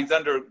these lines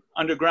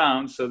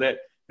underground so that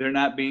they're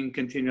not being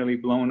continually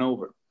blown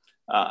over.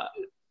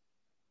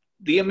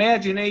 The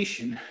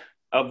imagination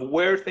of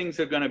where things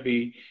are going to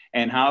be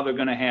and how they're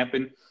going to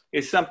happen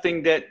is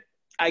something that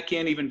I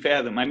can't even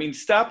fathom. I mean,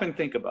 stop and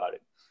think about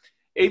it.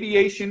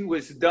 Aviation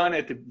was done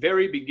at the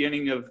very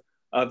beginning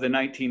of the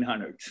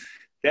 1900s.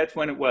 That's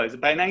when it was.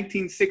 By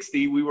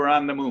 1960, we were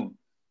on the moon.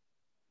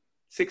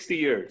 60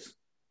 years.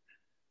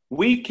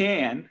 We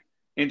can,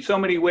 in so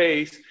many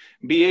ways,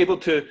 be able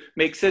to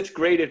make such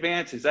great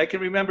advances. I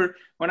can remember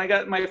when I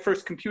got my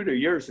first computer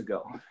years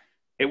ago.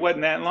 It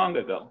wasn't that long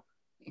ago.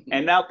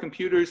 And now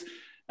computers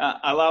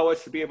allow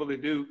us to be able to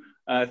do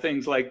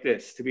things like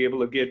this, to be able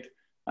to get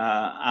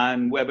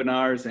on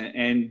webinars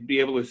and be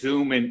able to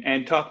Zoom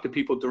and talk to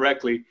people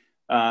directly,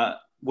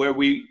 where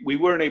we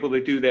weren't able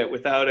to do that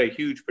without a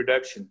huge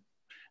production.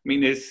 I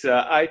mean, this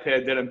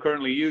iPad that I'm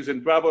currently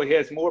using probably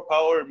has more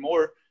power and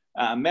more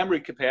memory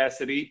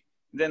capacity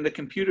than the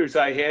computers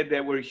I had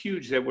that were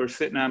huge, that were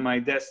sitting on my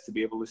desk to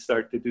be able to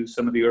start to do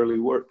some of the early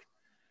work.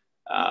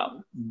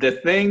 The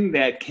thing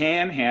that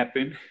can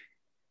happen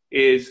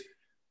is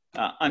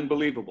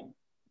unbelievable.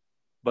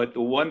 But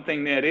the one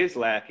thing that is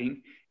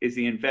lacking is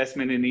the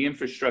investment in the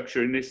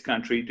infrastructure in this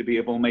country to be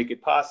able to make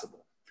it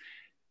possible.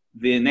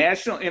 The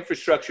National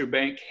Infrastructure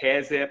Bank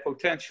has that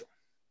potential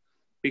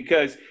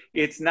because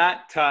it's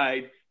not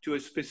tied to a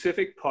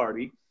specific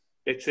party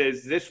that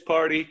says this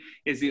party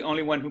is the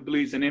only one who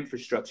believes in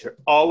infrastructure.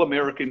 All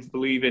Americans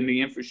believe in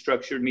the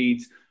infrastructure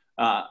needs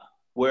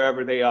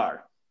wherever they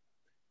are.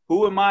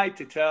 Who am I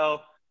to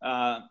tell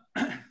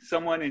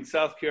someone in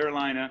South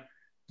Carolina,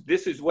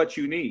 this is what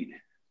you need?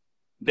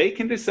 They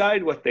can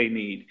decide what they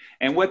need.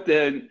 And what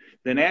the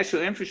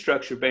National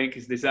Infrastructure Bank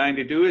is designed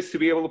to do is to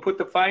be able to put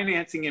the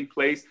financing in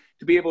place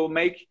to be able to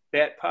make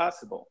that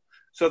possible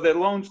so that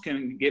loans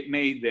can get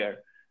made there.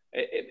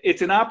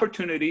 It's an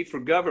opportunity for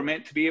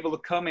government to be able to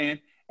come in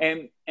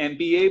and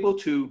be able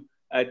to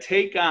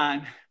take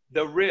on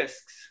the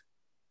risks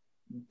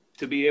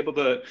to be able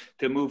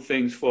to move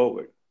things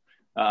forward.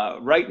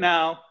 Right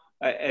now,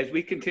 as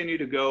we continue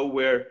to go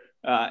where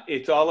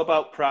it's all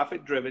about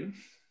profit driven,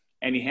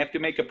 and you have to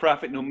make a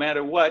profit no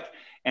matter what,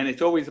 and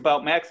it's always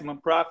about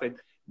maximum profit,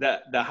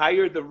 the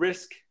higher the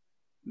risk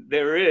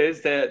there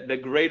is, the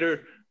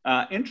greater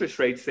interest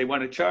rates they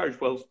want to charge.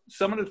 Well,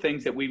 some of the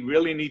things that we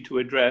really need to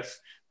address,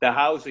 the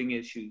housing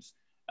issues,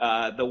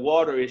 the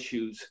water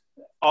issues,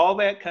 all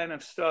that kind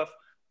of stuff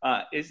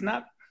it's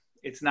not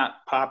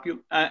popular.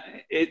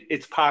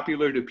 It's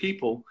popular to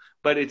people,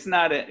 but it's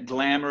not a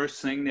glamorous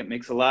thing that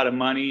makes a lot of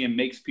money and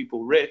makes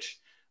people rich.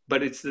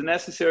 But it's the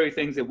necessary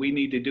things that we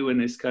need to do in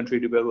this country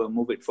to be able to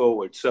move it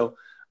forward. So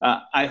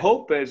I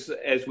hope as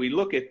we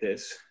look at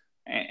this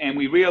and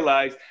we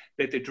realize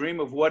that the dream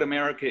of what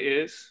America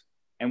is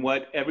and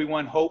what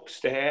everyone hopes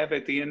to have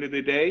at the end of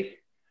the day,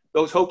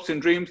 those hopes and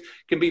dreams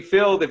can be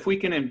filled if we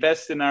can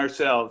invest in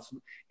ourselves,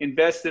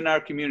 invest in our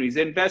communities,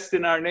 invest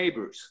in our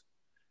neighbors.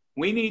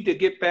 We need to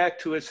get back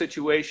to a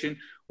situation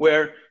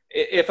where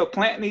if a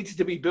plant needs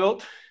to be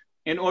built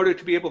in order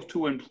to be able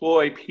to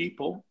employ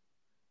people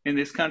in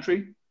this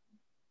country,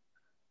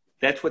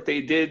 that's what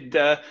they did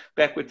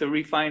back with the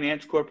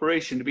Refinance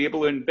Corporation, to be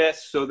able to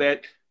invest so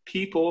that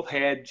people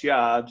had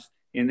jobs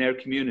in their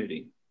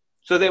community,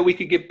 so that we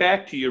could get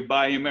back to your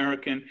Buy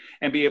American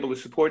and be able to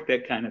support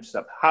that kind of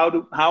stuff.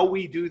 How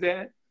we do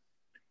that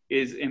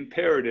is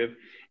imperative.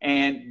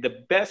 And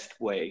the best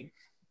way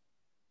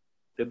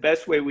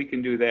we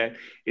can do that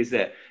is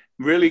that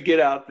really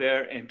get out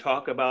there and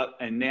talk about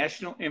a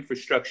national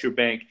infrastructure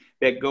bank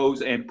that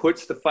goes and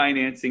puts the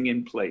financing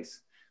in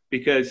place.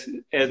 Because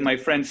as my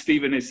friend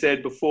Stephen has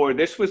said before,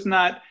 this was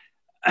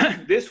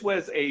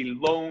a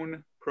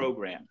loan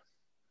program.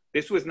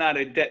 This was not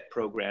a debt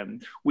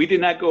program. We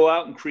did not go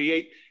out and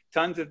create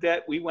tons of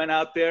debt. We went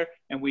out there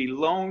and we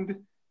loaned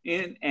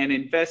in and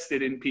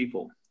invested in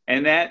people.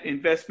 And that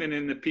investment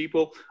in the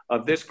people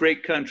of this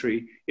great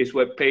country is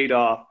what paid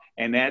off.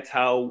 And that's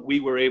how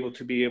we were able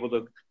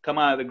to come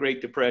out of the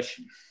Great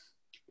Depression.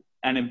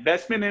 An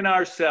investment in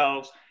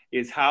ourselves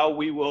is how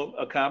we will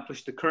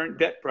accomplish the current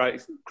debt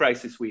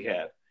crisis we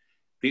have.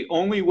 The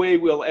only way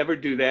we'll ever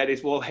do that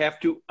is we'll have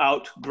to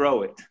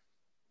outgrow it.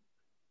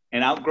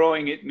 And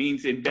outgrowing it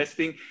means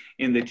investing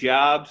in the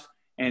jobs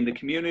and the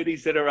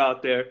communities that are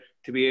out there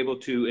to be able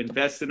to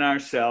invest in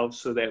ourselves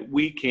so that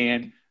we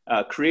can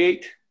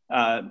create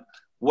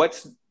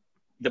what's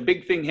the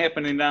big thing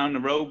happening down the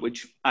road,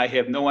 which I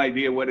have no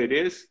idea what it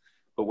is,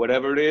 but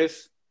whatever it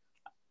is,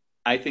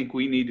 I think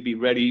we need to be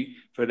ready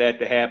for that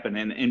to happen.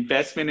 And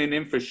investment in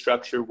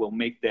infrastructure will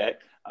make that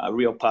a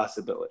real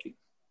possibility.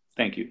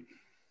 Thank you.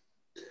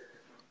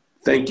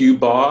 Thank you,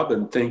 Bob,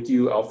 and thank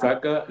you,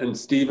 Alphecca and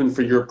Stephen,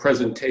 for your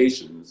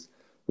presentations.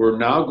 We're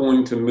now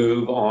going to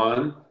move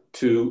on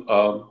to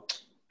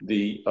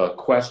the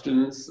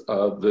questions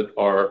that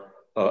our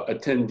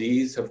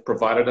attendees have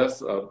provided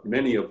us,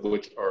 many of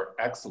which are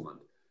excellent.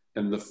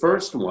 And the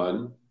first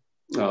one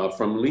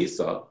from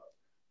Lisa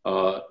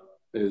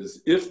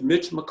is, if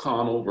Mitch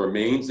McConnell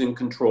remains in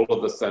control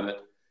of the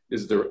Senate,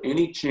 is there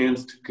any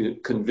chance to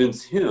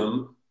convince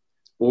him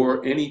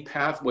or any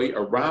pathway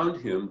around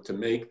him to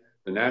make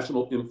the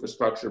National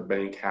Infrastructure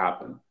Bank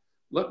happen?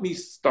 let me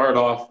start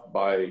off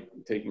by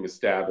taking a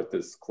stab at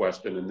this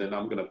question, and then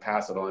I'm going to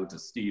pass it on to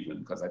Stephen,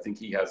 because I think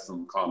he has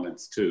some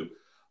comments too.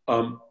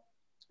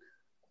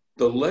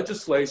 The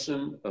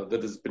legislation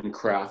that has been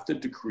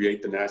crafted to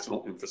create the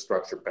National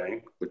Infrastructure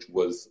Bank, which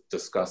was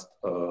discussed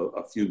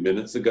a few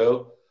minutes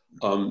ago,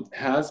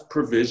 has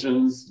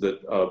provisions that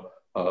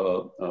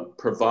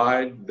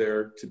provide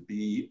there to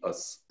be a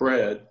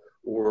spread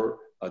or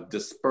a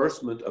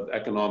disbursement of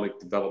economic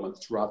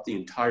development throughout the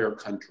entire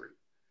country.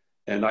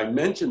 And I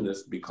mention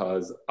this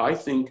because I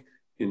think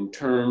in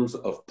terms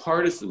of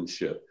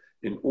partisanship,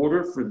 in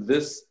order for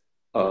this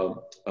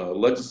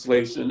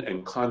legislation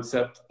and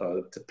concept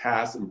to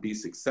pass and be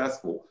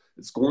successful,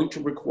 it's going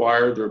to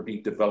require there be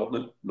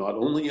development not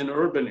only in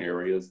urban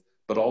areas,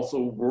 but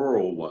also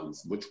rural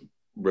ones, which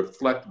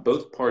reflect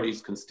both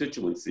parties'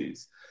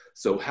 constituencies.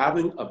 So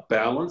having a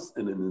balance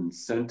and an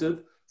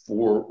incentive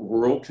for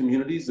rural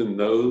communities in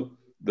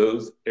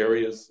those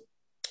areas,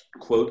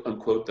 quote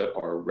unquote, that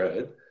are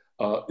red,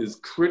 is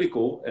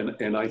critical,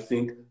 and I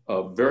think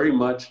very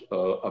much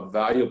a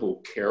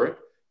valuable carrot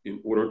in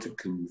order to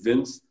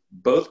convince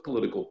both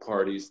political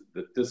parties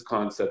that this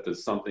concept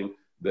is something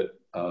that,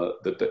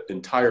 that the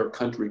entire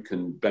country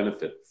can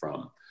benefit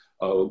from.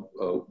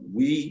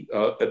 We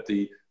at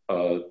the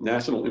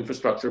National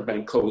Infrastructure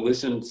Bank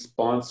Coalition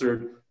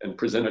sponsored and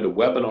presented a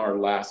webinar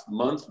last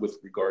month with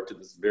regard to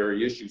this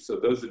very issue. So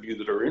those of you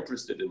that are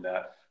interested in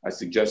that, I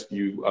suggest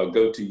you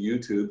go to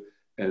YouTube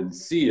and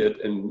see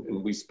it,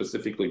 and we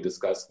specifically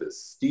discuss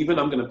this. Stephen,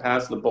 I'm going to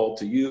pass the ball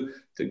to you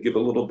to give a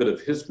little bit of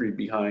history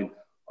behind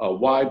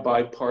why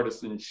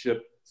bipartisanship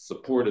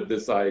support of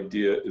this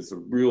idea is a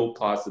real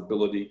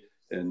possibility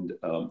and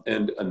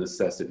a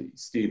necessity.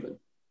 Stephen.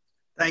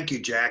 Thank you,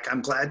 Jack.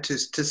 I'm glad to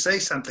say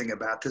something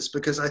about this,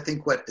 because I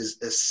think what is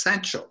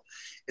essential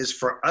is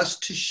for us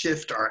to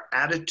shift our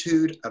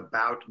attitude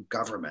about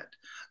government.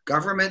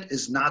 Government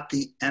is not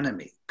the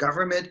enemy.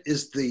 Government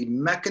is the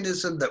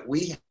mechanism that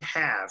we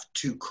have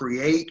to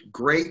create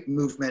great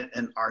movement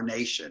in our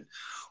nation.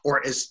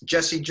 Or as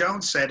Jesse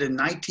Jones said in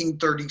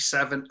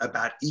 1937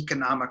 about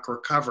economic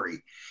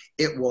recovery,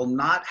 it will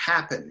not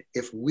happen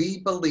if we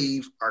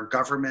believe our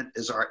government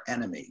is our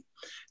enemy.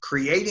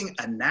 Creating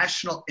a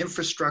national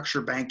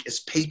infrastructure bank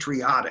is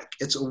patriotic.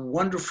 It's a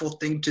wonderful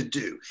thing to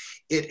do.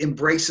 It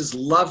embraces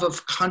love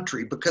of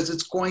country because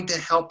it's going to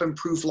help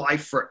improve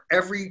life for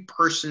every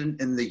person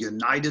in the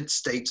United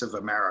States of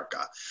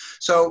America.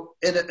 So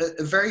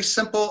a very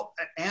simple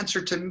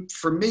answer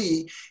for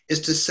me is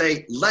to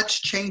say,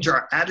 let's change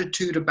our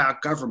attitude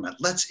about government.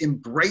 Let's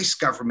embrace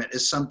government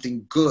as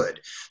something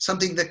good,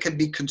 something that can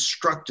be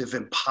constructive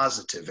and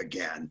positive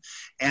again.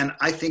 And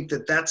I think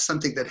that that's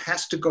something that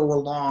has to go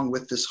along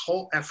with this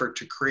whole effort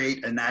to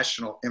create a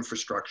national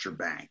infrastructure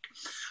bank.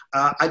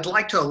 I'd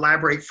like to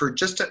elaborate for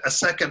just a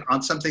second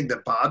on something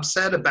that Bob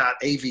said about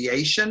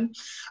aviation,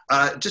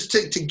 just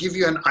to give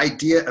you an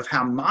idea of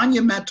how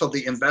monumental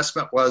the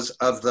investment was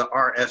of the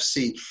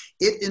RFC.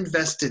 It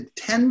invested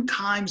 10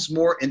 times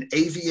more in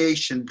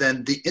aviation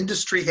than the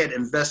industry had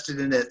invested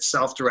in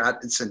itself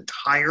throughout its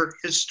entire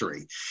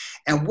history.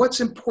 And what's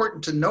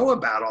important to know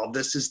about all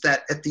this is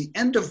that at the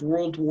end of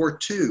World War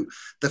II,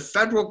 the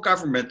federal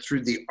government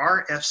through the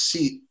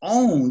RFC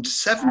owned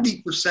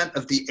 70%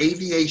 of the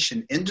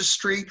aviation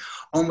industry,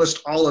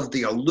 almost all of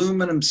the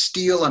aluminum,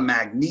 steel, and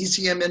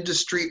magnesium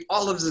industry,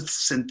 all of the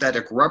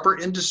synthetic rubber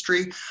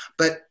industry,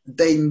 but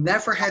they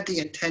never had the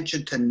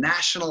intention to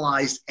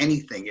nationalize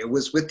anything. It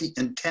was with the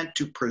intent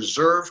to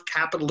preserve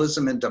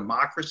capitalism and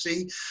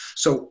democracy.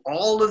 So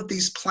all of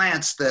these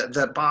plants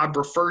that Bob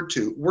referred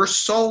to were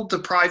sold to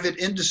private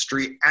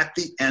industry at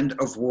the end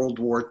of World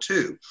War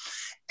II.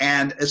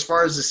 And as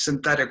far as the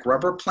synthetic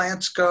rubber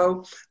plants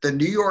go, the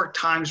New York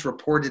Times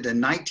reported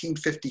in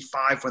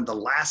 1955, when the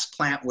last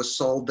plant was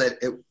sold, that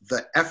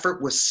the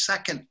effort was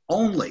second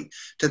only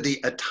to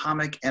the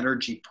atomic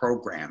energy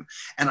program.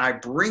 And I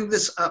bring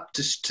this up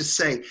to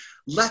say,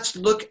 let's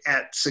look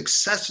at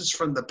successes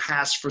from the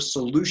past for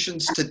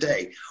solutions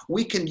today.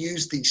 We can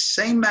use these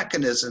same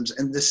mechanisms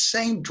and the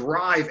same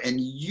drive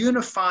and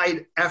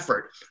unified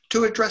effort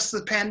to address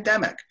the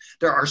pandemic.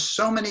 There are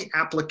so many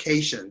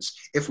applications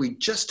if we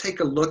just take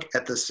a look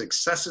at the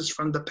successes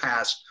from the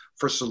past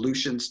for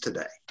solutions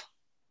today.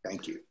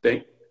 Thank you.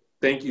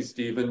 Thank you,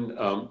 Stephen.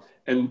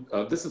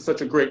 This is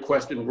such a great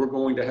question. We're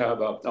going to have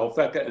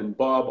Alphecca and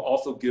Bob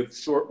also give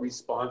short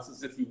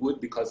responses, if you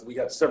would, because we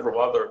have several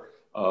other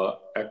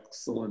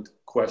excellent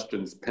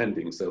questions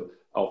pending. So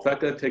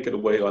Alphecca, take it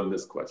away on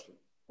this question.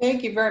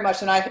 Thank you very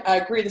much. And I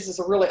agree, this is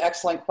a really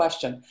excellent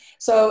question.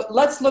 So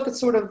let's look at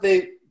sort of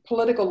the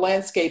political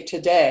landscape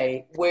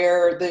today,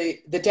 where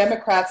the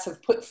Democrats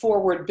have put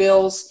forward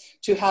bills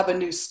to have a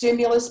new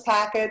stimulus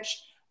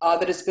package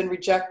that has been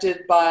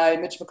rejected by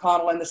Mitch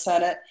McConnell in the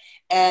Senate,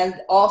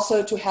 and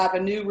also to have a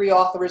new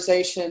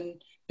reauthorization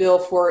bill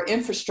for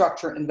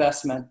infrastructure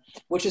investment,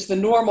 which is the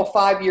normal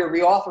 5-year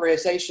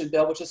reauthorization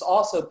bill, which has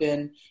also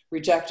been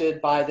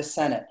rejected by the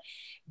Senate.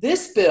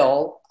 This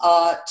bill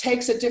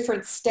takes a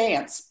different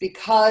stance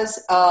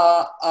because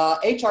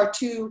HR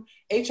 2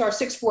 HR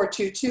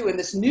 6422 and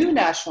this new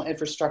National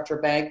Infrastructure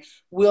Bank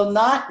will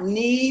not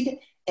need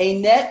a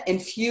net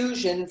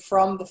infusion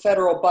from the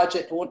federal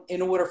budget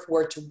in order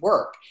for it to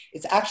work.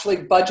 It's actually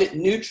budget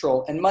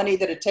neutral, and money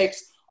that it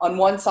takes on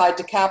one side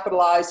to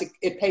capitalize,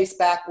 it pays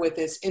back with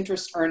its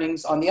interest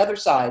earnings on the other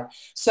side.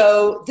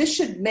 So this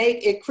should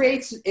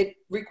it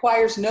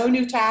requires no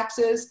new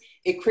taxes,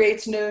 it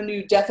creates no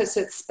new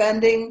deficit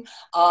spending,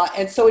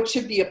 and so it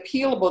should be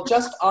appealable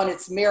just on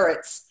its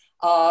merits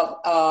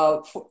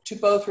to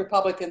both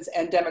Republicans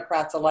and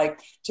Democrats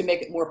alike to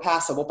make it more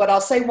passable. But I'll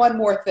say one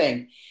more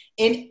thing.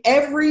 In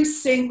every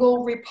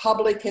single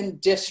Republican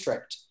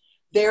district,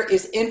 there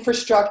is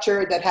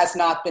infrastructure that has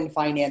not been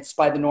financed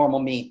by the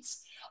normal means.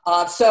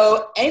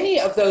 So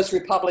any of those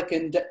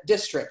Republican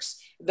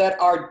districts that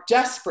are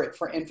desperate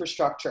for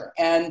infrastructure,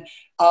 and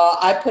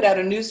I put out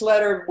a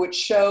newsletter which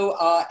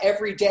show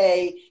every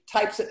day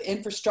types of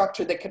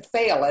infrastructure that could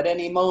fail at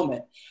any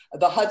moment.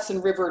 The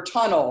Hudson River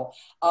Tunnel,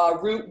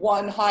 Route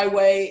 1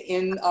 highway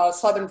in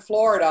southern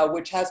Florida,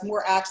 which has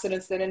more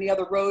accidents than any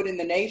other road in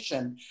the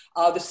nation.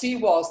 The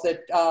seawalls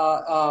that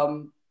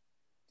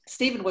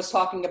Stephen was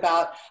talking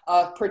about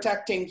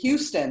protecting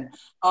Houston.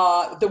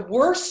 The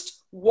worst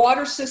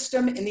water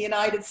system in the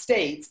United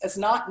States is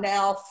not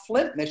now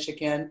Flint,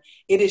 Michigan.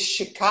 It is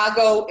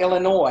Chicago,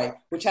 Illinois,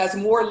 which has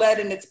more lead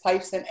in its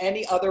pipes than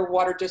any other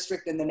water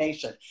district in the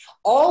nation.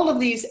 All of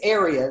these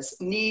areas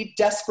need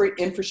desperate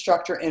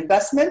infrastructure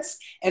investments,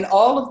 and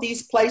all of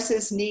these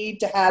places need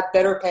to have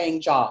better paying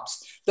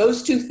jobs.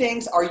 Those two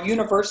things are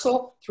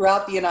universal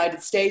throughout the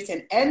United States,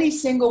 and any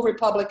single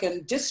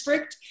Republican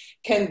district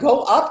can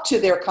go up to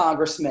their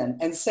congressman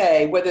and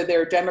say, whether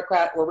they're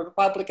Democrat or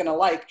Republican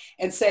alike,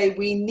 and say,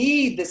 we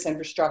need this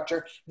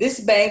infrastructure.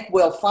 This bank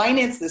will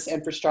finance this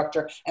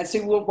infrastructure, and so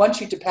we want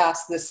you to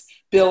pass this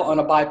bill on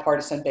a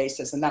bipartisan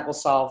basis, and that will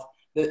solve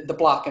the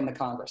block in the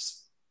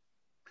Congress.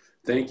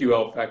 Thank you,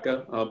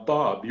 Alphecca.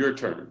 Bob, your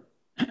turn.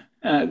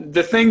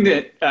 The thing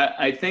that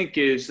I think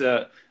is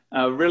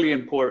really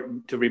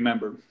important to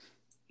remember,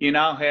 you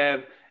now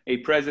have a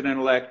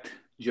president-elect,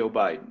 Joe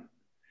Biden.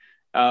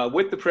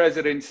 With the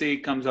presidency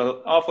comes an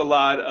awful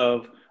lot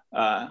of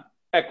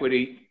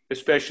equity,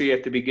 especially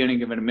at the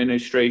beginning of an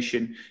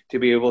administration, to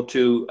be able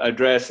to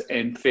address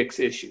and fix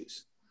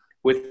issues.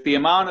 With the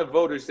amount of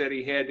voters that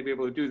he had to be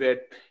able to do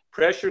that,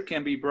 pressure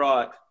can be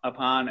brought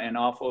upon an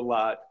awful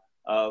lot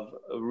of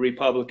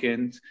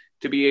Republicans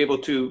to be able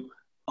to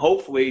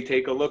hopefully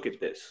take a look at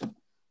this.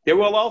 There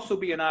will also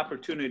be an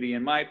opportunity,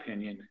 in my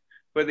opinion,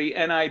 for the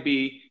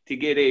NIB to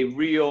get a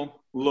real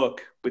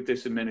look with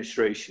this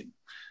administration.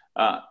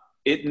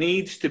 It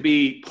needs to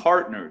be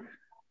partnered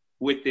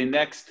with the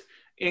next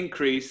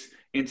increase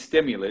in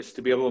stimulus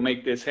to be able to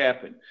make this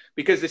happen.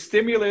 Because the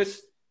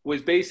stimulus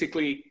was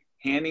basically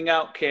handing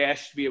out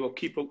cash to be able to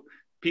keep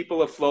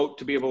people afloat,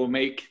 to be able to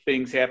make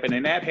things happen.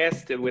 And that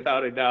has to,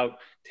 without a doubt,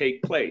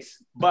 take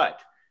place. But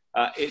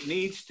it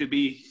needs to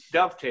be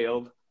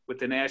dovetailed with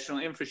the National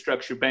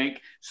Infrastructure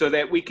Bank so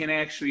that we can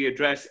actually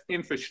address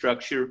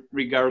infrastructure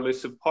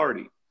regardless of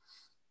party.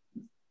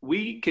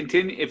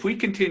 If we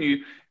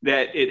continue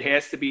that it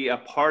has to be a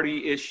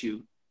party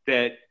issue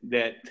that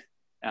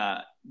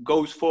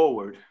goes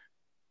forward,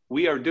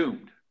 we are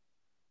doomed.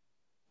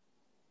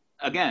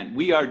 Again,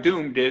 we are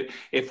doomed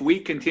if we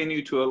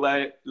continue to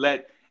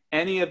let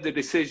any of the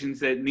decisions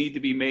that need to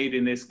be made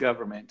in this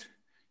government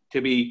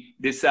to be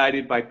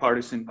decided by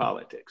partisan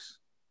politics.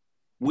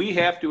 We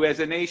have to, as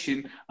a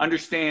nation,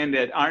 understand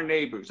that our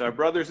neighbors, our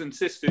brothers and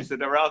sisters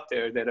that are out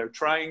there that are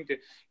trying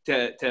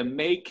to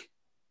make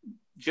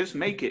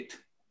it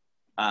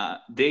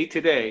day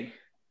to day,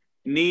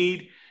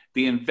 need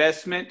the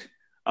investment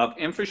of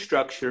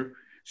infrastructure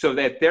so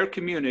that their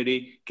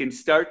community can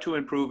start to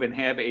improve and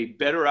have a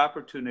better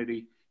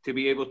opportunity to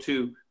be able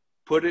to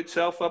put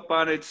itself up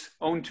on its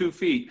own 2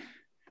 feet,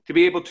 to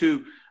be able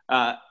to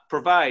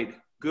provide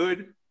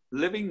good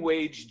living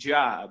wage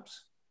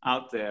jobs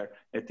out there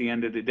at the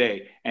end of the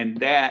day. And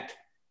that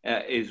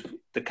is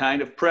the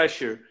kind of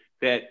pressure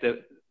that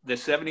the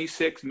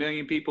 76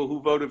 million people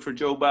who voted for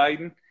Joe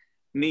Biden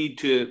need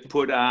to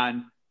put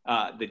on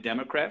the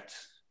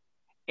Democrats.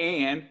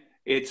 And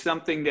it's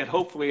something that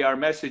hopefully our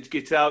message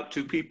gets out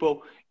to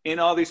people in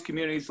all these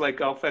communities, like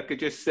Alphecca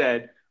just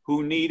said,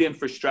 who need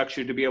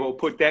infrastructure, to be able to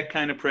put that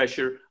kind of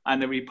pressure on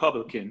the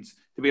Republicans,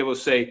 to be able to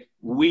say,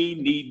 we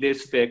need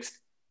this fixed,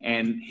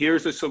 and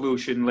here's a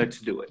solution, let's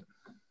do it.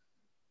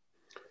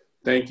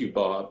 Thank you,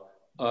 Bob.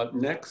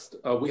 Next,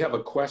 we have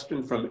a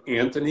question from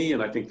Anthony,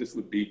 and I think this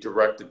would be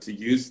directed to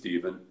you,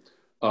 Stephen.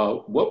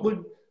 What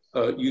would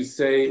you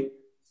say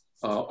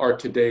are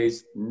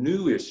today's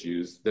new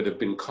issues that have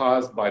been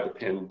caused by the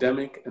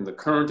pandemic and the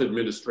current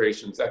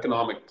administration's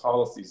economic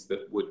policies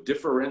that would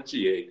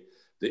differentiate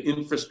the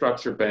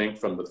infrastructure bank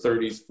from the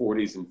 30s,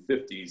 40s, and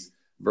 50s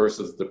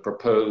versus the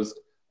proposed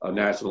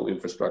national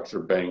infrastructure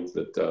bank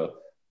that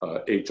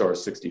HR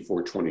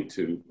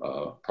 6422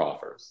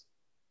 proffers?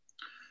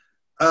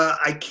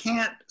 I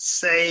can't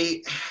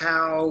say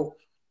how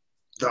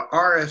the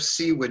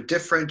RFC would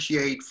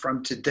differentiate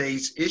from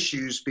today's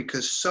issues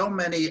because so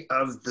many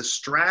of the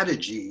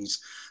strategies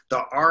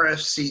the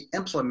RFC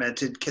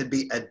implemented can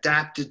be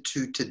adapted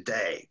to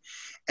today.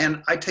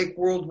 And I take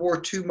World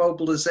War II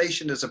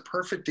mobilization as a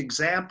perfect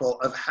example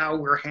of how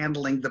we're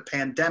handling the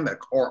pandemic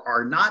or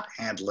are not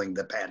handling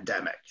the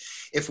pandemic.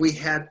 If we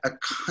had a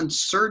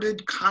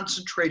concerted,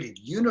 concentrated,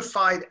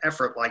 unified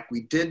effort like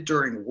we did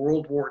during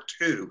World War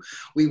II,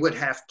 we would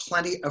have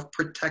plenty of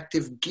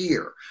protective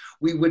gear.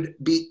 We would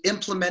be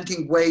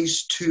implementing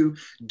ways to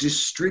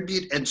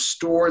distribute and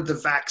store the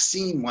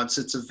vaccine once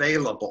it's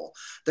available.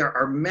 There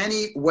are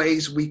many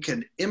ways we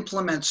can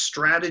implement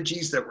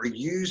strategies that were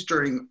used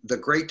during the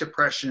Great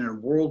Depression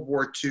and World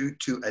War II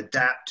to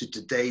adapt to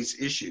today's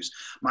issues.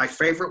 My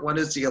favorite one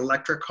is the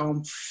Electric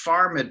Home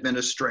Farm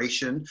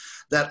Administration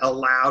that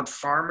allowed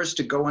farmers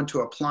to go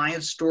into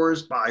appliance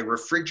stores, buy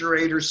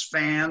refrigerators,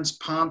 fans,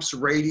 pumps,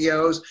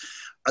 radios.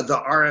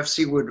 The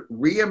RFC would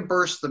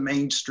reimburse the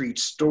Main Street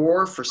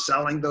store for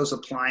selling those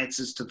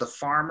appliances to the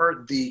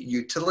farmer. The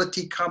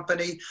utility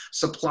company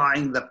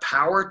supplying the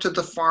power to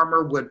the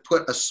farmer would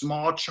put a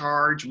small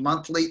charge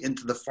monthly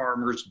into the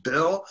farmer's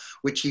bill,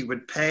 which he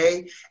would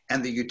pay,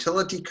 and the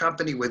utility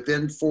company would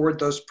then forward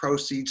those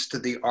proceeds to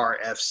the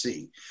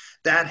RFC.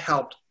 That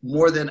helped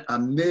more than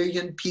 1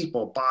 million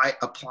people buy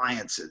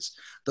appliances.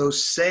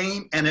 Those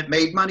same, and it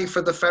made money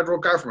for the federal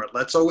government.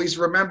 Let's always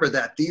remember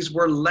that. These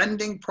were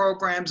lending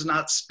programs,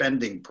 not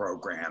spending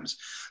programs.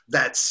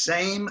 That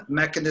same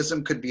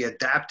mechanism could be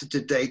adapted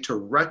today to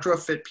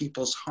retrofit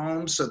people's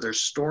homes so they're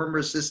storm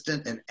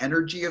resistant and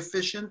energy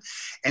efficient,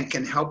 and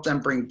can help them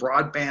bring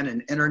broadband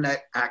and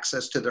internet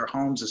access to their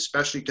homes,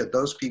 especially to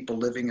those people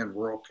living in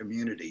rural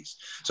communities.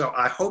 So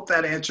I hope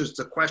that answers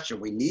the question.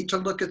 We need to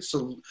look at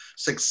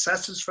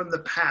successes from the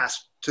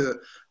past to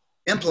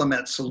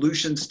implement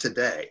solutions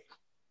today.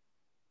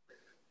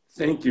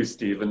 Thank you,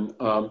 Stephen.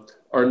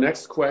 Our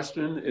next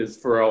question is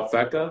for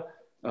Alphecca,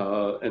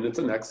 and it's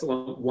an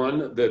excellent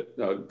one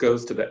that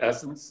goes to the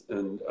essence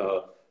and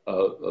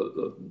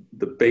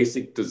the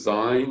basic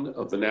design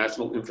of the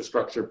National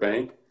Infrastructure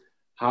Bank.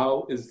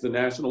 How is the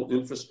National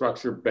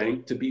Infrastructure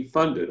Bank to be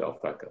funded,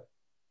 Alphecca?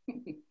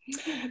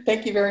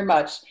 Thank you very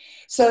much.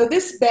 So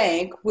this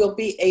bank will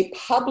be a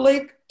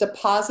public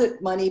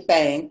deposit money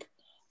bank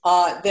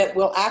that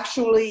will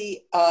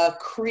actually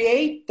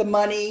create the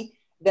money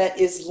that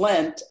is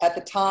lent at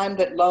the time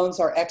that loans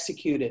are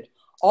executed.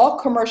 All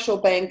commercial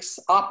banks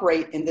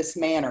operate in this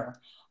manner.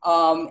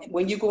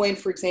 When you go in,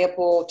 for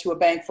example, to a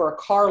bank for a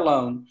car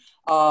loan,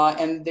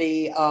 and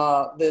the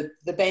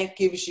bank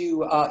gives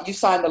you, you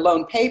sign the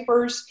loan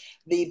papers,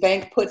 the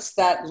bank puts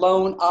that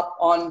loan up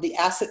on the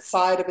asset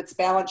side of its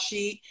balance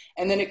sheet,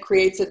 and then it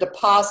creates a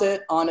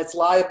deposit on its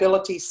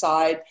liability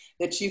side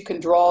that you can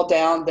draw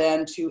down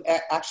then to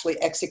actually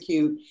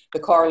execute the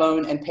car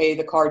loan and pay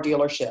the car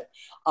dealership.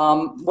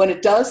 When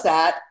it does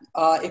that,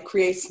 it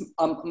creates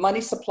a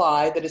money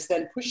supply that is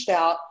then pushed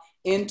out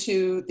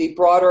into the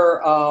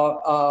broader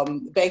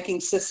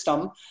banking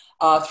system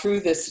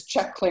through this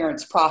check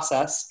clearance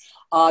process.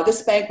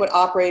 This bank would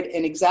operate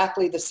in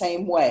exactly the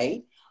same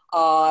way.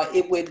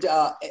 It would,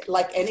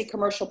 like any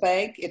commercial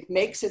bank, it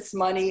makes its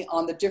money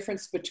on the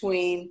difference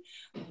between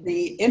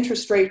the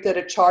interest rate that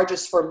it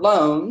charges for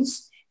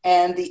loans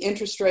and the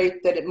interest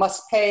rate that it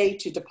must pay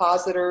to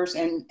depositors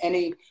and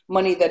any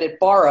money that it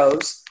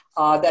borrows.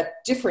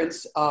 That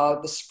difference,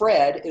 the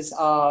spread, is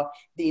the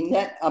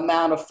net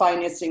amount of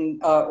financing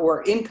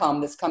or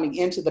income that's coming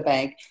into the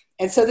bank.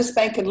 And so this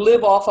bank can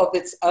live off of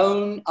its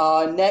own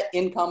net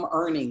income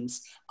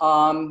earnings.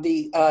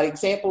 The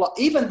example,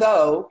 even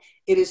though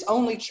it is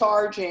only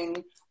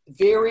charging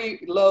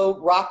very low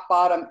rock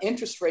bottom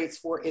interest rates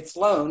for its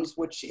loans,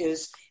 which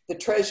is the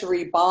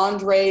Treasury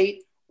bond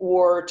rate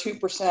or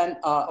 2%,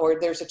 or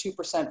there's a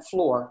 2%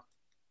 floor.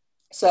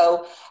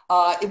 So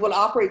it will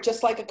operate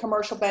just like a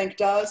commercial bank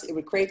does. It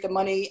would create the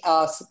money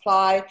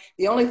supply.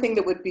 The only thing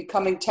that would be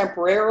coming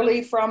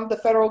temporarily from the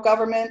federal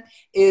government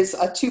is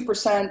a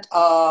 2%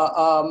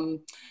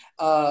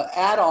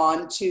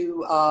 add-on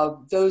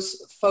to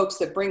those folks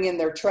that bring in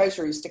their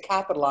treasuries to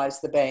capitalize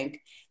the bank.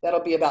 That'll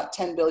be about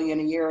 $10 billion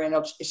a year, and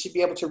it should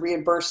be able to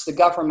reimburse the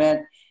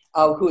government,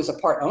 who is a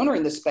part owner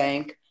in this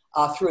bank,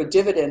 through a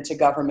dividend to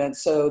government.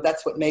 So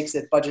that's what makes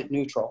it budget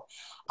neutral.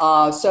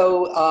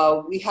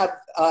 We have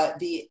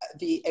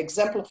the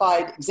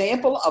exemplified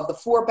example of the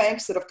 4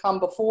 banks that have come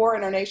before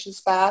in our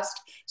nation's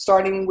past,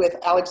 starting with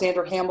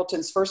Alexander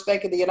Hamilton's First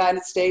Bank of the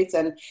United States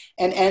and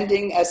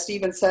ending, as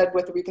Stephen said,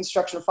 with the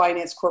Reconstruction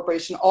Finance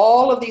Corporation.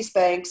 All of these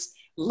banks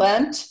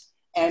lent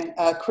and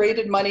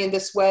created money in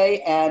this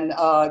way, and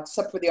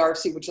except for the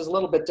RFC, which is a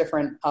little bit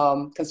different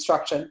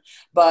construction.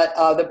 But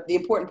the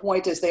important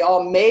point is they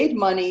all made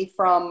money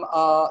from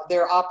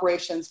their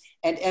operations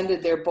and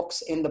ended their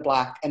books in the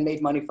black and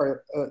made money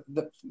for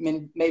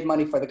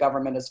the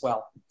government as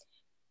well.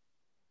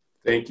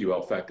 Thank you,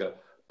 Alphecca.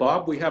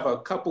 Bob, we have a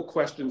couple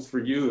questions for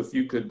you, if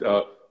you could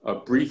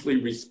briefly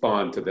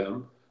respond to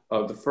them.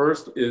 The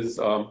first is,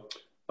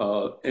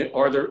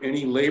 are there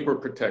any labor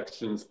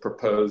protections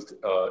proposed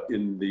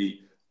in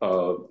the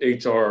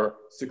HR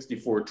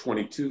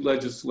 6422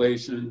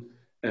 legislation?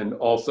 And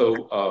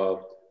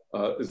also,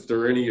 is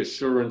there any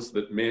assurance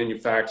that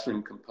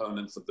manufacturing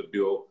components of the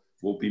bill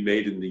will be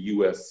made in the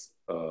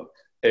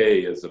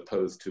USA as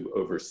opposed to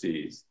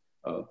overseas?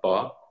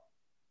 Bob?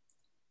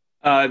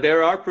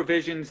 There are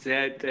provisions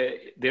that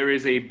there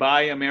is a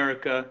Buy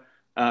America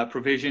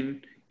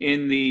provision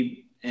in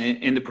the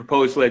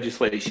proposed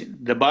legislation.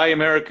 The Buy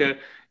America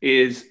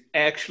is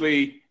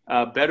actually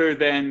better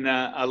than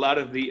a lot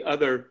of the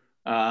other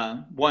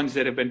ones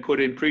that have been put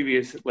in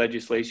previous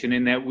legislation,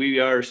 in that we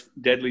are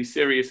deadly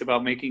serious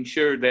about making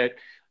sure that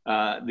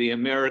the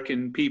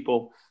American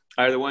people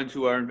are the ones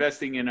who are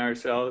investing in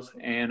ourselves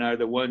and are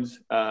the ones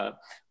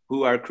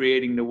who are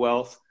creating the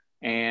wealth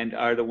and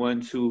are the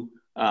ones who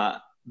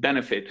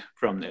benefit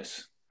from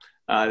this.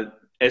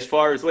 As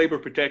far as labor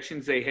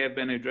protections, they have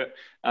been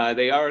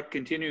they are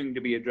continuing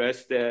to be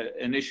addressed.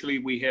 Initially,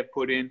 we have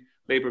put in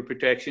labor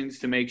protections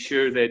to make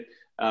sure that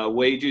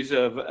wages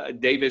of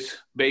Davis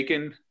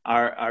Bacon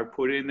are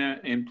put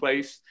in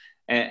place,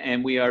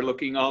 and we are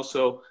looking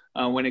also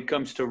when it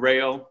comes to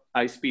rail,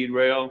 high-speed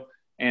rail,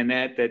 and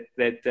that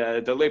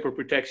the labor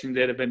protections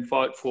that have been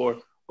fought for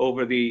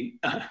over the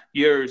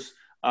years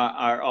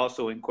are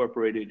also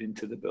incorporated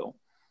into the bill.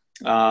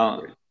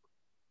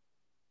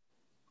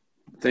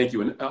 Thank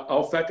you. And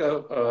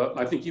Alphecca,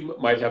 I think you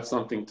might have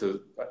something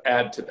to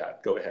add to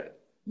that. Go ahead.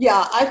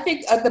 Yeah, I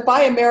think the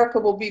Buy America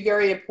will be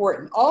very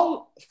important.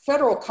 All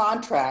federal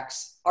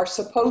contracts are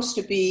supposed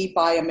to be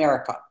Buy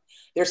America.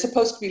 They're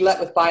supposed to be let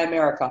with Buy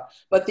America.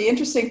 But the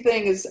interesting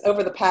thing is,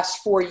 over the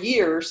past 4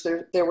 years,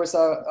 there was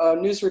a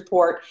news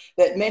report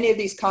that many of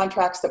these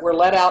contracts that were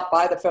let out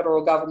by the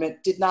federal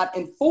government did not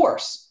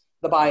enforce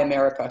the Buy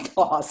America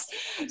clause.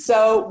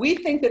 So we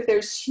think that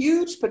there's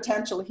huge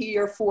potential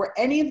here for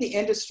any of the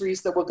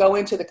industries that will go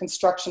into the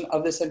construction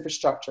of this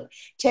infrastructure.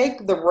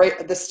 Take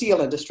the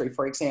steel industry,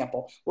 for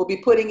example. We'll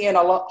be putting in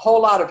a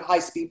whole lot of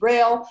high-speed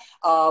rail.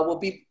 We'll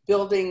be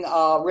building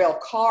rail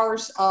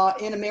cars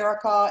in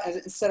America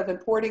instead of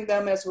importing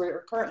them as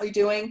we're currently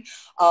doing.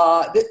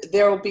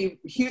 There will be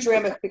huge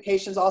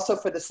ramifications also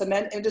for the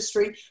cement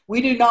industry. We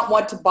do not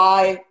want to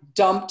buy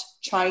dumped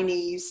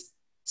Chinese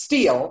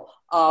steel,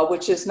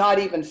 which is not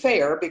even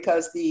fair,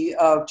 because the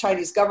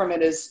Chinese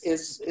government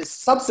is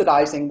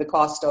subsidizing the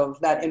cost of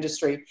that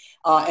industry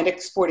and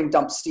exporting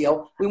dumped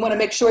steel. We want to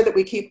make sure that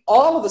we keep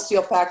all of the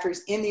steel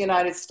factories in the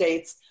United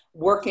States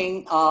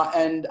working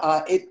and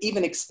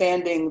even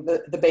expanding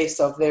the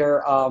base of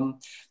their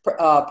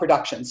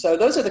production. So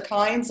those are the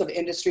kinds of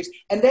industries.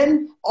 And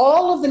then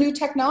all of the new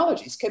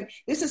technologies.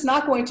 This is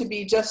not going to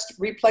be just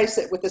replace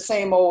it with the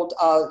same old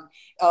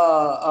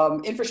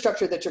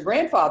infrastructure that your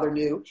grandfather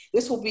knew.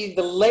 This will be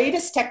the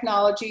latest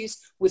technologies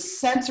with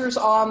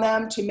sensors on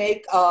them to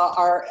make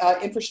our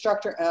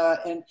infrastructure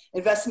and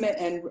investment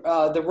and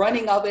the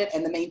running of it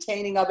and the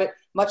maintaining of it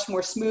much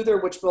more smoother,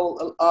 which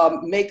will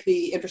make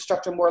the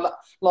infrastructure more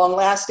long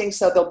lasting.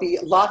 So there'll be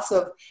lots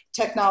of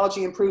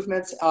technology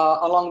improvements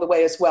along the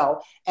way as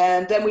well.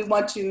 And then we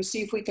want to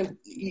see if we can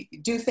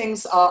do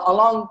things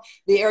along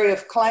the area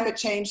of climate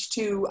change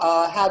to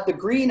have the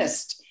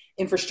greenest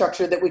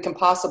infrastructure that we can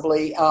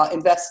possibly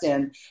invest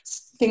in.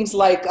 Things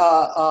like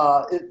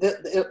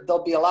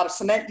there'll be a lot of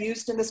cement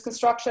used in this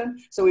construction,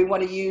 so we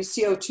want to use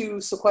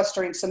CO2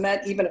 sequestering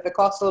cement, even if it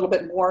costs a little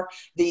bit more.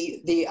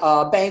 The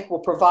bank will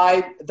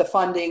provide the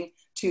funding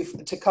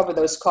to cover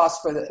those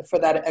costs for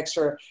that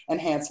extra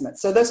enhancement.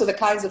 So those are the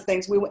kinds of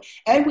things we want.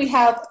 And we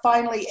have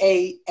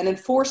finally an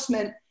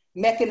enforcement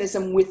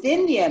mechanism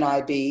within the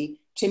NIB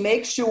to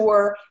make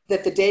sure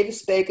that the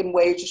Davis-Bacon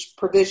wage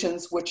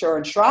provisions, which are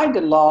enshrined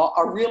in law,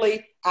 are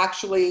really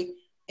actually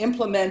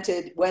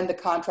implemented when the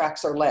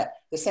contracts are let.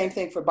 The same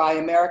thing for Buy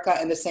America,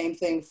 and the same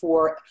thing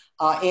for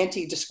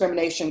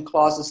anti-discrimination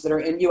clauses that are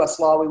in US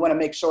law. We want to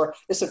make sure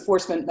this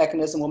enforcement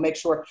mechanism will make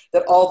sure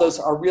that all those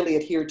are really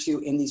adhered to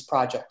in these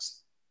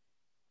projects.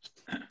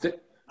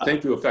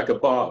 Thank you, Alphecca.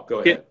 Bob, go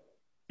ahead.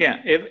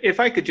 Yeah, if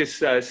I could just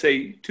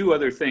say two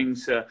other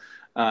things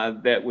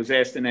that was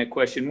asked in that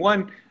question.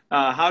 One,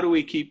 how do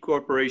we keep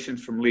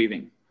corporations from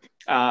leaving?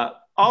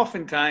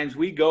 Oftentimes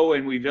we go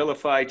and we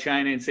vilify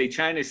China and say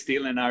China's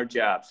stealing our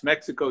jobs,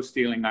 Mexico's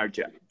stealing our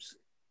jobs.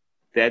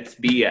 That's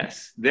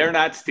BS. They're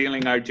not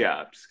stealing our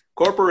jobs.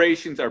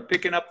 Corporations are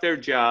picking up their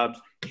jobs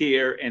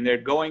here, and they're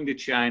going to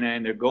China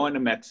and they're going to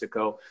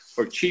Mexico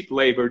for cheap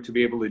labor to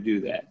be able to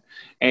do that.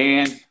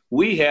 And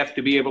we have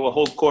to be able to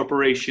hold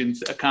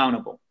corporations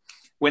accountable.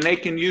 When they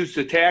can use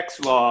the tax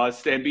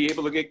laws and be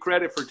able to get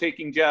credit for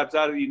taking jobs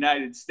out of the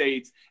United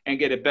States and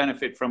get a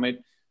benefit from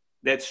it,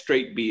 that's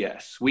straight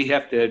BS. We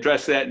have to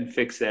address that and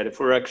fix that if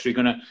we're actually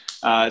going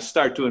to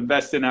start to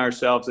invest in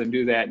ourselves and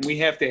do that. And we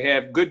have to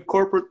have good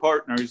corporate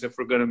partners if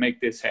we're going to make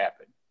this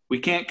happen. We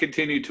can't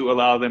continue to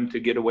allow them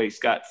to get away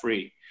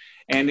scot-free.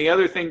 And the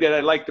other thing that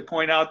I'd like to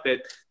point out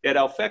that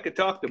Alphecca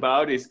talked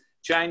about is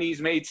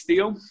Chinese-made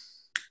steel.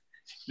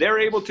 They're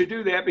able to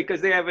do that because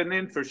they have an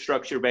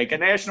infrastructure bank, a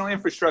national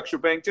infrastructure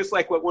bank, just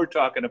like what we're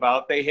talking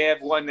about. They have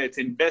one that's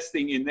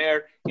investing in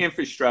their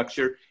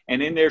infrastructure,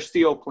 and in their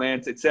steel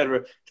plants, et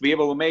cetera, to be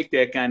able to make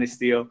that kind of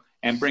steel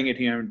and bring it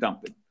here and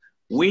dump it.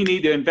 We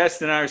need to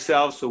invest in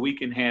ourselves so we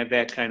can have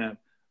that kind of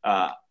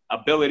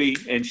ability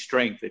and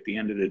strength at the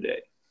end of the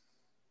day.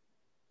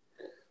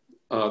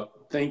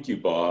 Thank you,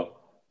 Bob.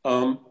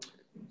 I'm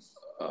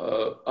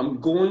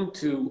going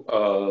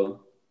to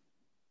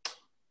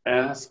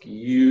ask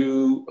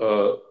you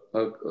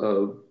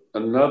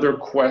another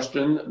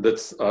question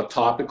that's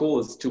topical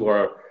as to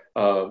our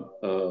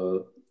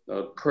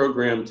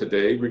program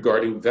today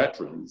regarding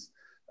veterans,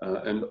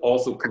 and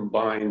also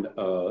combine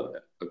a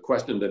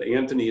question that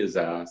Anthony has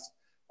asked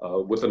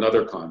with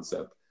another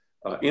concept.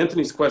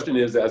 Anthony's question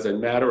is, as a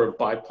matter of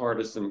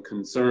bipartisan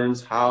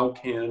concerns, how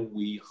can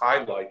we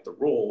highlight the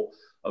role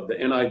of the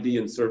NIB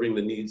in serving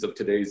the needs of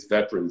today's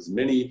veterans,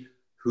 many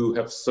who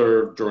have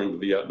served during the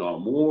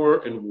Vietnam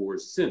War and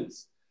wars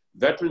since?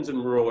 Veterans in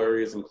rural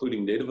areas,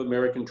 including Native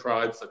American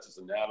tribes such as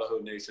the Navajo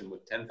Nation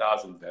with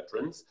 10,000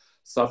 veterans,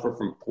 suffer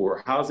from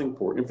poor housing,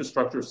 poor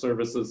infrastructure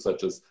services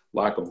such as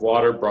lack of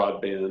water,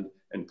 broadband,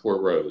 and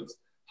poor roads.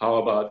 How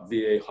about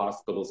VA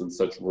hospitals in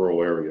such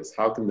rural areas?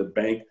 How can the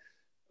bank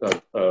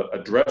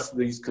address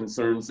these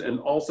concerns? And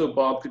also,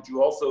 Bob, could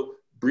you also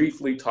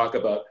briefly talk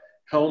about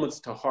Helmets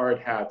to Hard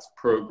Hats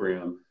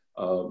program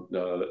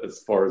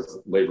as far as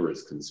labor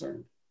is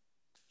concerned?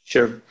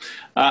 Sure.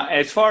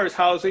 As far as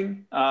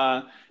housing,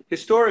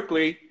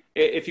 historically,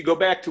 if you go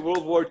back to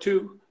World War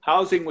II,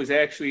 housing was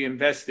actually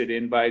invested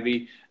in by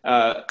the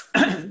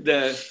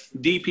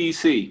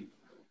DPC.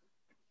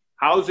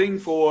 Housing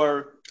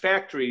for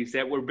factories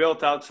that were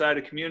built outside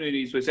of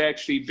communities was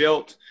actually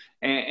built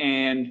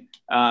and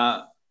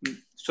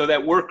so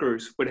that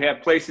workers would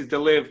have places to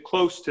live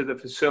close to the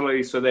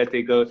facility so that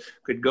they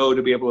could go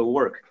to be able to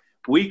work.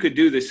 We could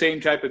do the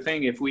same type of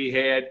thing if we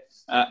had,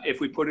 if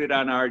we put it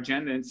on our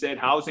agenda and said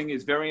housing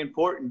is very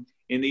important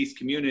in these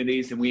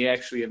communities, and we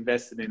actually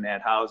invested in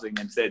that housing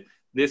and said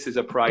this is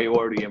a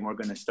priority and we're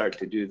going to start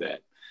to do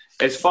that.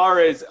 As far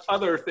as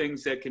other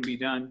things that can be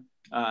done,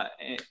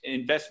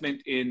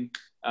 investment in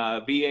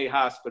VA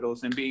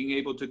hospitals and being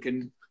able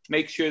to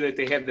make sure that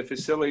they have the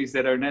facilities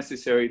that are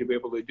necessary to be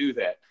able to do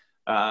that.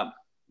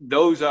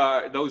 Those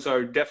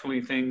are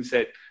definitely things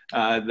that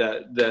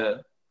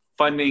the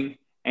funding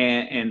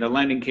and the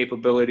lending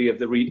capability of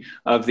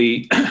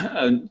the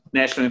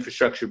National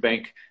Infrastructure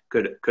Bank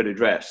could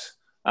address.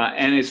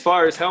 And as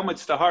far as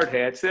Helmets to Hard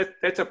Hats,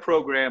 that's a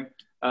program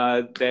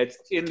that's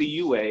in the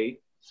UA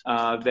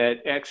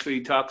that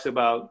actually talks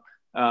about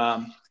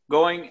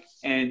going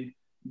and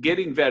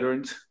getting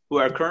veterans who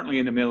are currently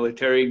in the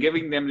military and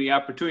giving them the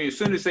opportunity as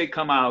soon as they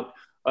come out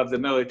of the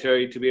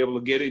military to be able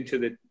to get into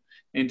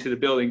the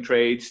building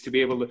trades, to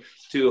be able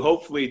to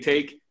hopefully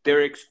take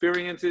their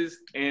experiences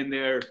and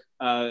their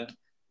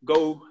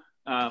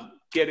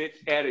get it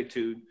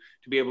attitude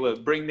to be able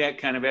to bring that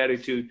kind of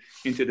attitude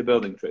into the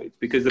building trades.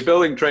 Because the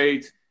building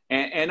trades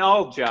and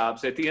all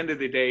jobs, at the end of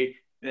the day,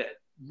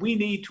 we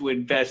need to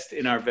invest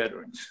in our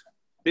veterans.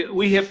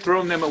 We have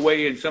thrown them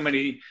away in so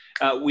many,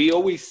 we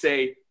always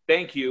say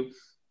thank you,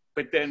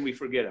 but then we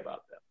forget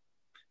about them.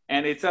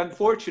 And it's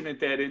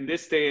unfortunate that in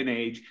this day and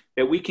age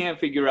that we can't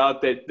figure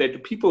out that the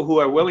people who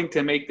are willing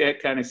to make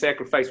that kind of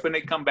sacrifice, when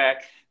they come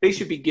back, they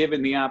should be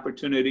given the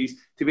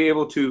opportunities to be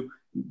able to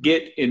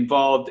get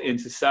involved in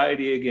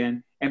society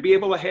again and be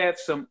able to have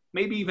some,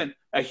 maybe even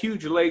a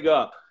huge leg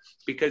up,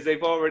 because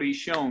they've already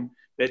shown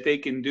that they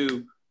can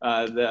do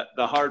the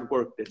hard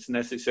work that's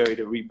necessary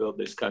to rebuild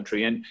this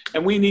country. And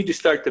we need to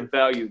start to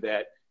value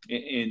that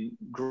in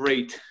a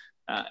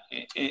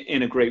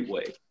great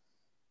way.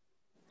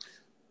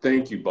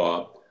 Thank you,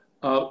 Bob.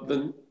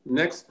 The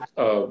next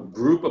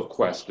group of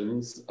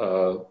questions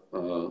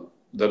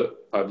that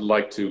I'd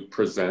like to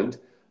present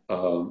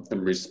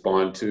and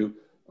respond to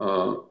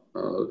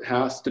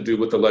has to do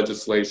with the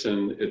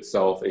legislation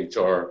itself,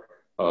 HR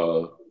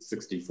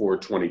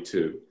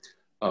 6422.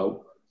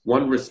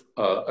 One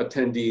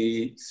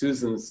attendee,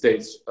 Susan,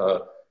 states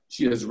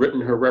she has written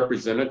her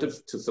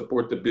representatives to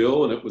support the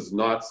bill and it was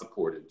not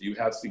supported. Do you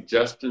have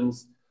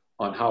suggestions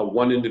on how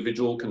one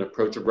individual can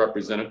approach a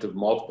representative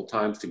multiple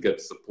times to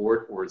get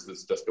support, or is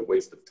this just a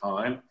waste of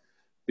time?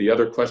 The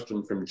other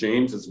question from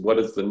James is, what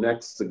is the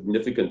next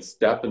significant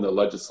step in the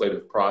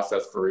legislative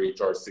process for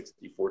HR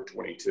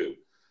 6422?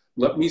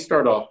 Let me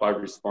start off by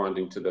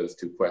responding to those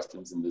two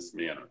questions in this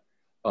manner.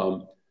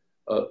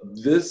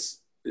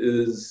 This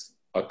is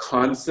a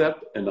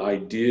concept, an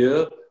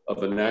idea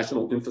of a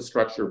national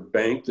infrastructure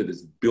bank that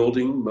is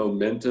building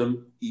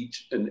momentum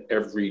each and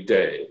every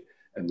day.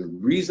 And the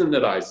reason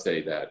that I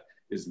say that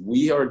is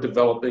we are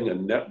developing a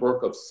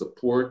network of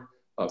support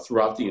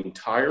throughout the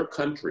entire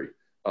country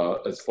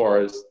as far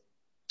as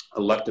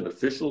elected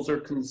officials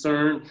are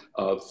concerned,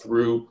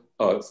 through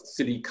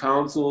city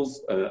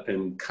councils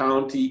and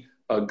county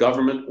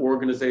government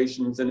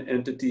organizations and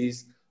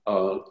entities,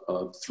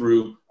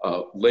 through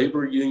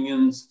labor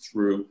unions,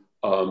 through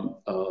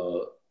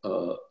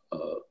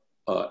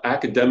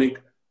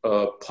academic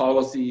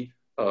policy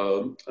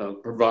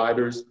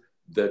providers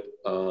that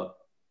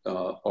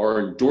are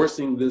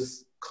endorsing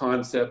this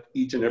concept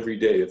each and every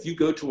day. If you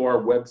go to our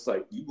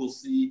website, you will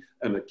see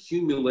an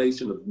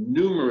accumulation of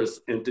numerous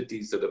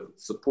entities that have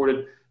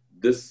supported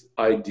this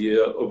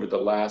idea over the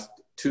last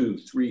 2,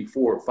 3,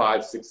 4,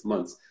 5, 6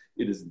 months.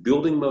 It is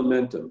building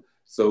momentum.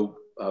 So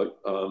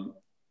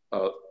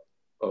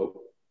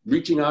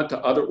reaching out to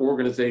other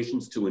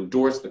organizations to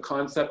endorse the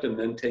concept and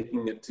then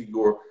taking it to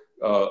your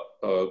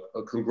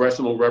a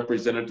congressional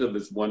representative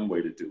is one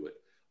way to do it.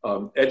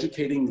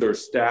 Educating their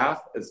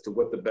staff as to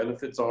what the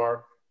benefits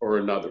are or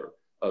another.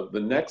 The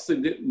next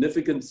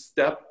significant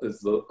step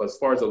is as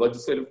far as the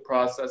legislative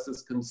process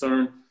is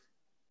concerned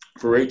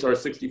for HR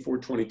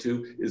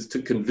 6422 is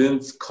to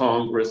convince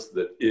Congress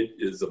that it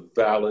is a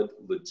valid,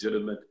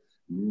 legitimate,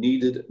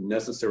 needed,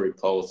 necessary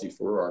policy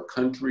for our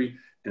country.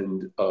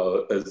 And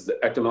as the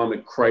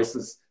economic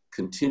crisis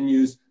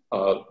continues,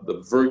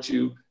 the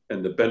virtue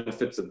and the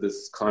benefits of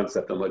this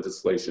concept and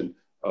legislation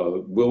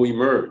will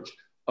emerge.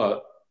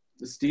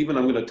 Stephen,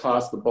 I'm going to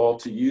toss the ball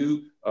to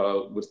you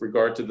with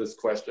regard to this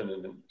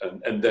question,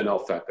 and then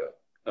Alphecca.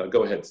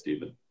 Go ahead,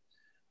 Stephen.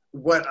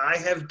 What I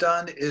have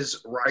done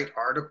is write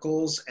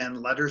articles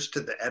and letters to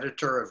the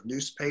editor of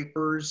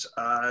newspapers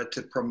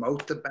to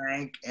promote the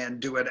bank and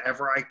do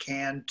whatever I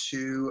can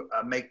to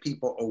make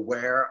people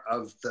aware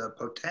of the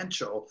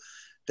potential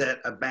that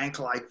a bank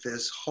like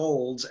this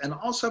holds, and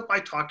also by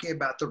talking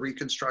about the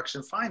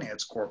Reconstruction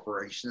Finance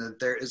Corporation, that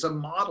there is a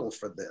model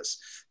for this,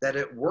 that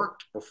it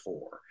worked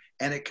before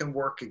and it can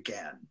work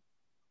again.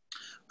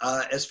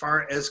 As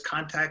far as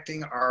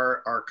contacting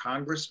our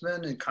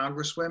congressmen and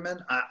congresswomen,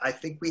 I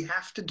think we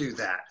have to do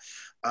that.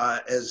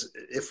 As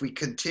if we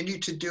continue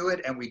to do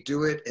it and we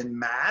do it in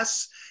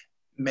mass,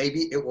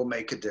 maybe it will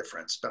make a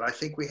difference. But I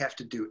think we have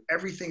to do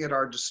everything at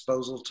our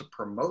disposal to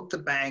promote the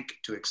bank,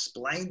 to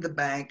explain the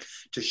bank,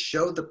 to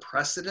show the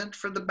precedent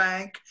for the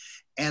bank,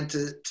 and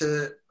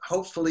to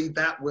hopefully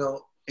that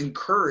will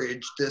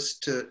encourage this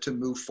to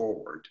move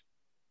forward.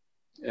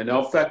 And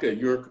Alphecca,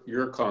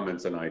 your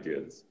comments and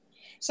ideas.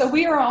 So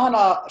we are on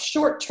a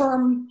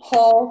short-term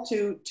haul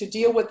to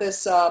deal with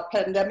this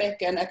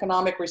pandemic and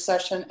economic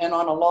recession, and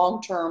on a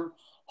long-term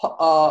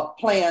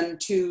plan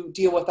to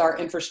deal with our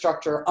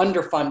infrastructure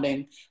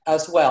underfunding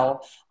as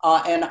well,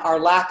 and our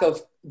lack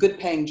of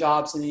good-paying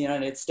jobs in the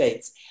United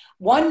States.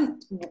 One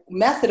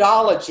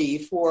methodology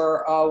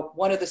for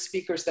one of the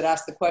speakers that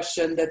asked the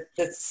question that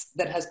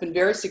has been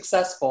very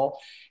successful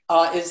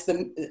is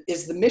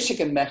the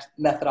Michigan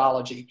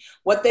methodology.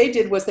 What they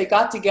did was they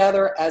got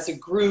together as a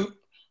group.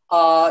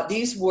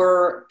 These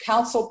were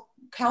council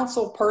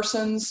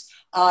persons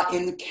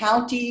in the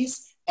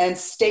counties and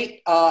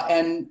state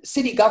and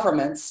city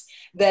governments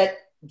that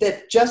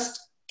just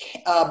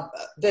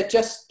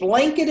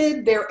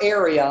blanketed their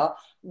area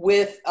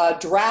with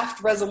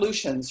draft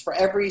resolutions for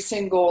every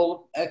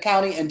single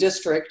county and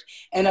district,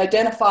 and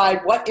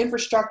identified what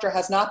infrastructure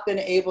has not been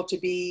able to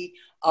be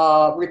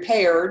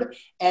repaired,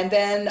 and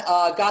then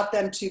got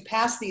them to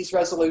pass these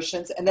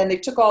resolutions. And then they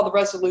took all the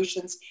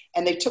resolutions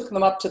and they took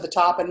them up to the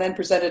top and then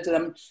presented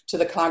them to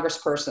the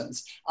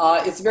congresspersons.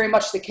 It's very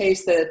much the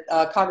case that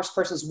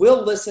congresspersons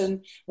will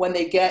listen when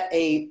they get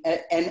an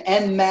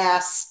en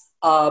masse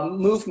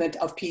movement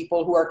of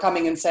people who are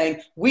coming and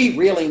saying, we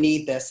really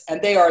need this,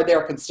 and they are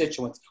their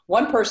constituents.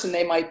 One person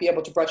they might be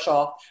able to brush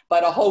off,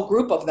 but a whole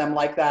group of them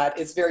like that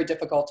is very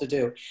difficult to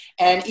do.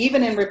 And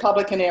even in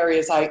Republican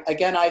areas, I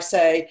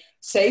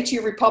say to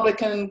your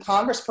Republican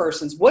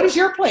congresspersons, what is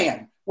your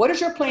plan? What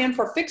is your plan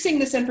for fixing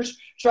this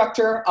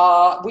infrastructure?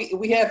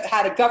 We have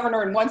had a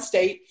governor in one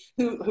state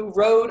who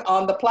wrote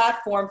on the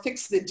platform,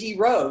 fix the D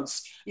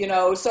roads,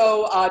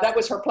 so that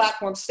was her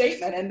platform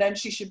statement. And then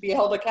she should be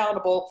held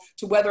accountable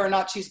to whether or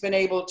not she's been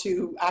able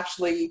to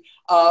actually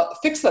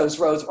fix those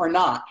roads or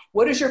not.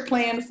 What is your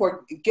plan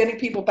for getting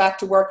people back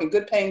to work and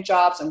good paying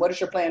jobs? And what is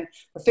your plan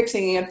for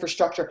fixing the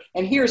infrastructure?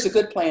 And here's a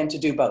good plan to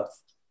do both.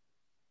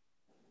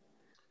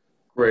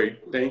 Great,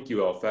 thank you,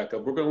 Alphecca.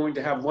 We're going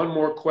to have one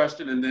more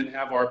question and then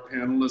have our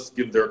panelists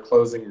give their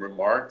closing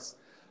remarks.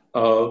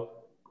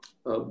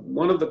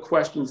 One of the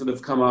questions that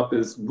have come up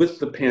is, with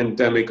the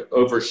pandemic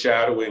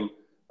overshadowing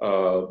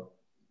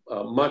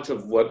much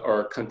of what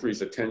our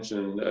country's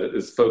attention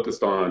is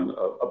focused on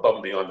above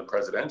and beyond the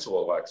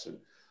presidential election,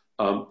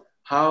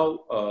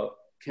 how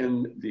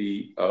can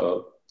the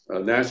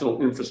National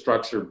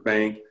Infrastructure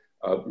Bank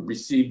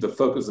receive the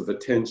focus of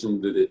attention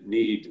that it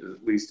needs,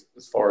 at least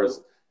as far as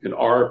in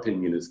our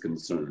opinion is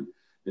concerned?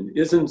 And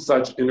isn't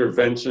such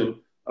intervention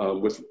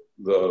with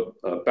the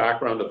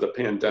background of the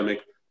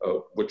pandemic,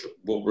 which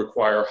will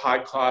require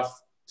high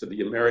costs to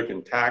the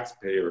American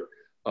taxpayer,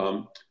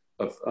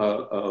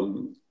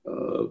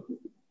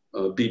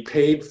 be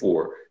paid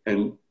for?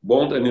 And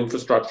won't an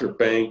infrastructure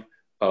bank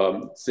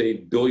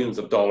save billions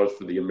of dollars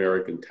for the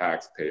American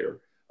taxpayer?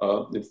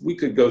 If we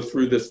could go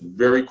through this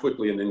very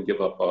quickly and then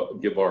give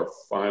our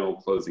final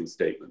closing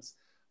statements.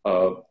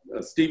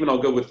 Stephen, I'll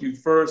go with you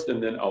first,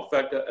 and then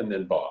Alphecca, and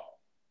then Bob.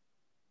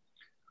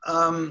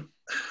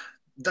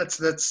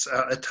 That's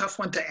a tough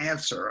one to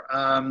answer.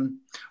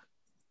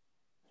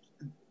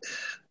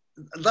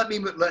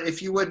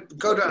 If you would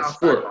go to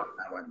Alphecca on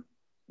that one.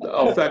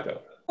 Alphecca.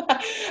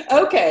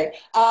 Okay,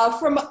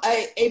 from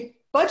a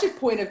budget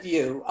point of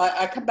view,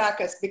 I come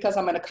back because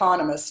I'm an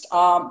economist.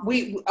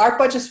 Our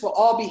budgets will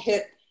all be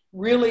hit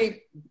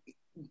really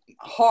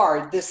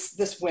hard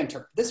this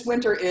winter. This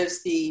winter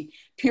is the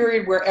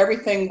period where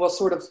everything will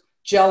sort of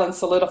gel and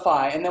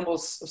solidify, and then we'll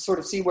sort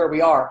of see where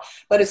we are.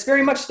 But it's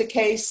very much the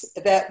case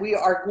that we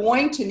are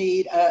going to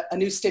need a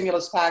new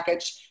stimulus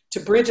package to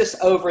bridge us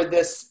over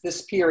this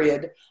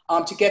period,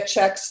 to get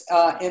checks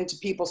into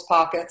people's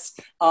pockets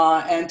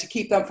and to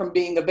keep them from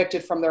being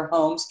evicted from their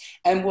homes.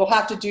 And we'll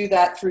have to do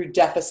that through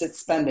deficit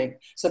spending.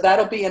 So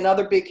that'll be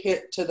another big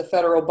hit to the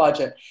federal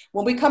budget.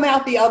 When we come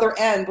out the other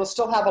end, we'll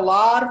still have a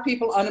lot of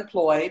people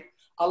unemployed,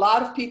 a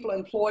lot of people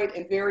employed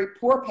in very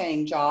poor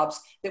paying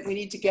jobs that we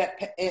need to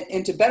get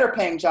into better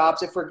paying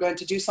jobs if we're going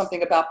to do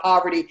something about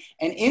poverty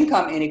and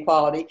income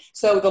inequality.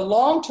 So the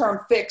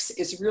long-term fix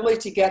is really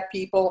to get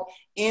people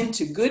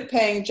into good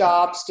paying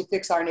jobs to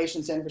fix our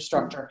nation's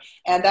infrastructure.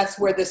 And that's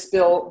where this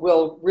bill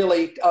will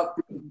really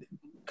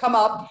come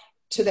up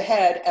to the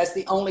head as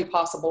the only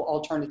possible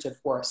alternative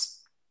for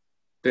us.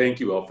 Thank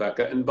you,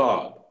 Alphecca. And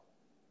Bob?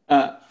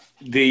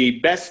 The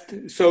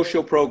best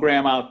social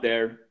program out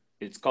there,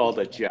 it's called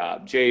a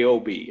job,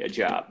 J-O-B, a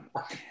job.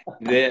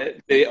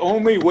 The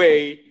only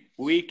way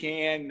we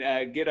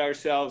can get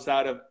ourselves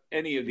out of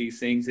any of these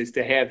things is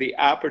to have the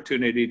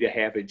opportunity to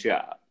have a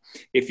job.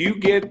 If you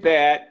get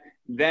that,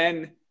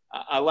 then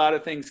a lot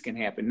of things can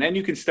happen. Then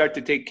you can start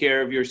to take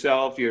care of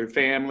yourself, your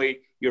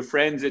family, your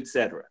friends,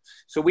 etc.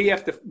 So we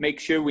have to make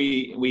sure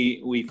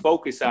we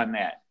focus on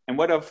that. And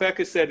what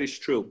Alphecca said is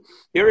true.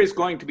 There is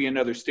going to be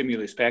another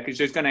stimulus package.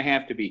 There's going to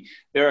have to be.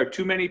 There are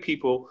too many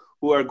people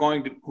who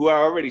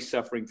are already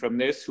suffering from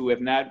this, who have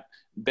not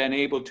been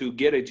able to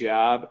get a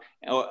job,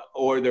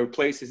 or their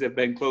places have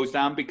been closed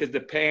down because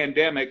the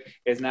pandemic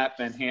has not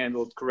been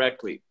handled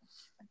correctly.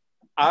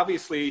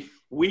 Obviously,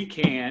 we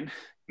can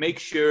make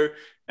sure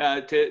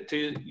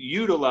to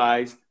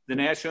utilize the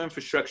National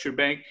Infrastructure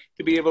Bank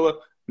to be able to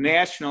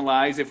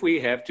nationalize, if we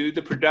have to,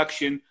 the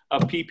production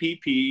of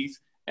PPPs,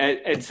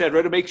 et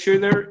cetera, to make sure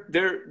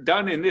they're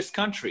done in this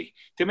country,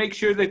 to make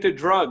sure that the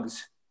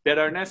drugs that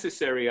are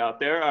necessary out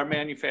there are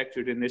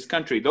manufactured in this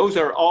country. Those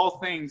are all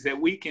things that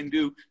we can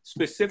do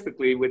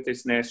specifically with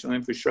this National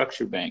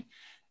Infrastructure Bank.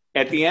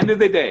 At the end of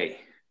the day,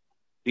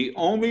 the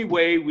only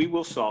way we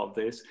will solve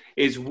this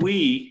is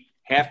we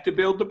have to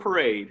build the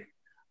parade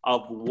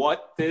of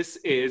what this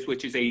is,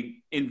 which is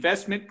an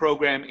investment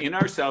program in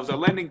ourselves, a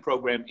lending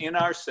program in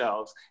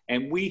ourselves,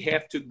 and we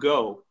have to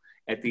go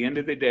at the end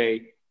of the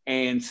day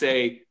and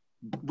say,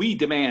 we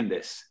demand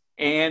this.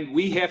 And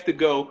we have to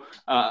go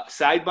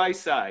side by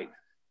side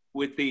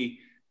with the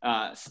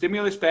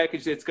stimulus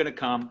package that's going to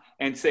come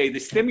and say the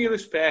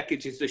stimulus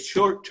package is the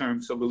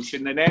short-term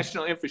solution. The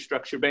National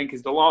Infrastructure Bank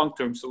is the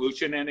long-term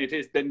solution, and it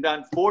has been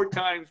done 4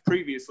 times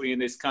previously in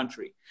this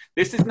country.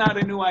 This is not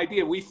a new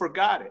idea. We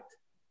forgot it.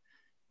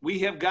 We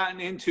have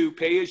gotten into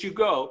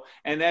pay-as-you-go,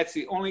 and that's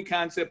the only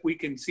concept we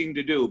can seem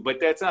to do. But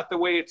that's not the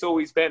way it's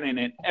always been.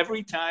 And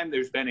every time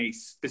there's been a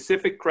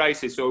specific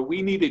crisis or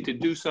we needed to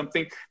do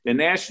something, the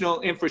National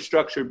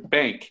Infrastructure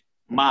Bank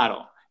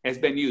model has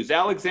been used.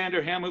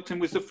 Alexander Hamilton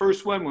was the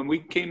first one when we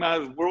came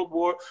out of World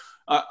War,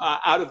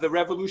 out of the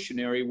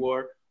Revolutionary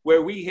War,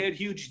 where we had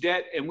huge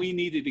debt and we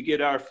needed to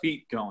get our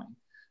feet going,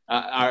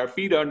 our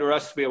feet under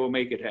us to be able to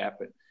make it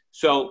happen.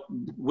 So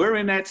we're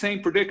in that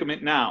same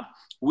predicament now.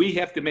 We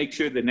have to make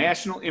sure the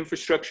National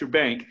Infrastructure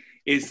Bank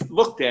is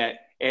looked at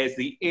as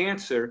the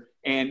answer,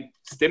 and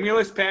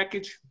stimulus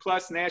package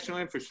plus National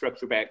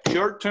Infrastructure Bank,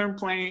 short-term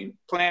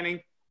planning,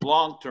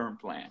 long-term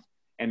plan.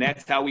 And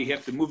that's how we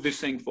have to move this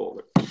thing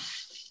forward.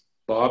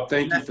 Bob,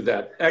 thank you for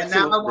that.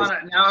 Excellent.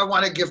 And now I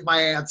want to give my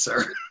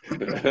answer.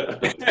 and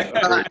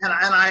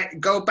I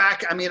go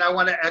back. I mean, I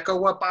want to echo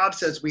what Bob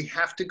says. We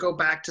have to go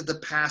back to the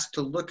past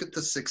to look at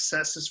the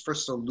successes for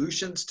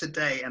solutions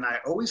today. And I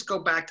always go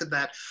back to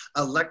that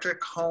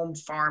electric home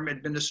farm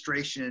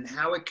administration and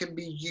how it can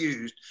be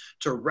used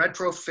to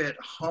retrofit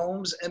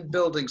homes and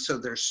buildings so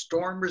they're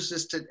storm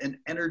resistant and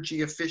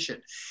energy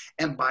efficient.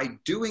 And by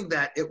doing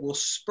that, it will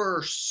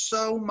spur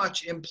so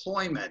much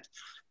employment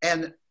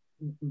and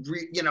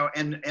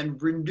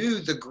renew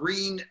the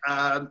green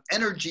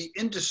energy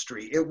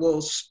industry. It will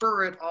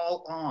spur it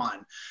all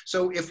on.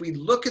 So if we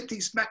look at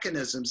these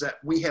mechanisms that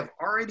we have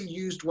already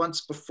used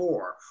once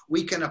before,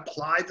 we can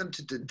apply them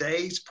to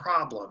today's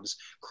problems,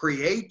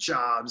 create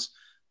jobs,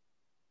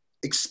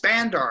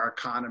 expand our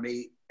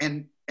economy,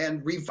 and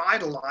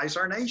revitalize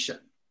our nation.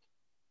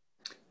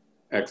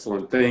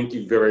 Excellent. Thank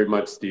you very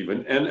much,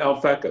 Stephen. And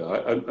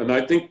Alphecca, and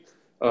I think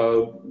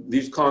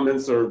these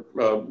comments are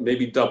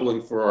maybe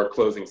doubling for our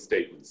closing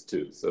statements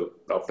too. So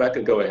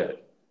Alphecca, go ahead.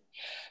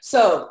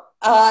 So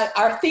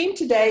our theme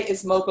today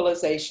is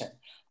mobilization.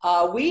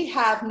 We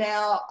have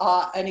now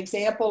an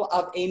example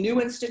of a new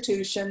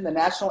institution, the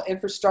National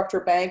Infrastructure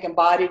Bank,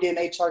 embodied in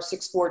HR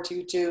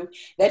 6422,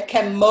 that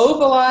can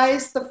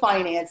mobilize the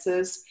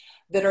finances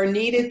that are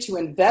needed to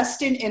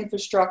invest in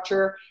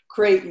infrastructure,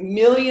 create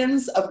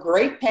millions of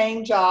great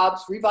paying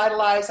jobs,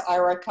 revitalize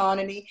our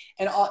economy,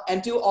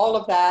 and do all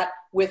of that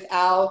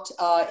without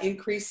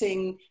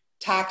increasing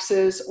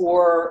taxes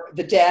or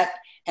the debt.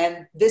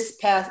 And this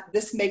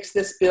makes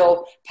this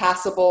bill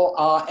passable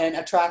and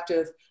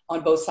attractive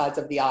on both sides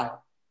of the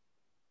aisle.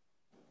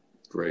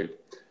 Great.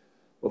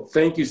 Well,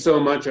 thank you so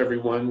much,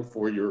 everyone,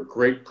 for your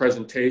great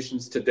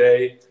presentations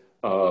today.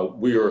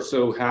 We are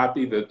so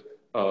happy that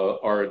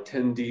our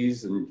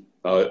attendees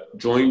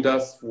joined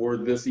us for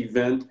this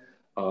event,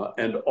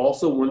 and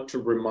also want to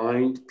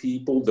remind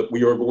people that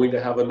we are going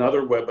to have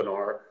another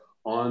webinar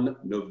on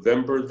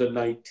November the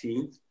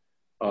 19th,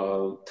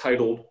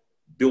 titled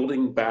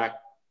Building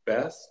Back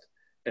Best,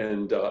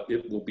 and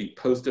it will be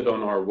posted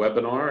on our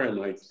webinar,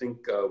 and I think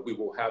we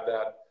will have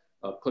that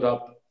put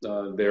up,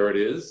 there it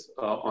is,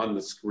 on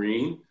the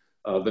screen,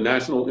 the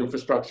National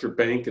Infrastructure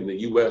Bank and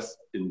the U.S.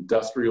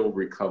 Industrial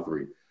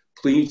Recovery.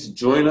 Please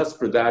join us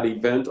for that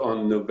event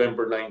on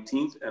November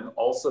 19th, and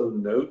also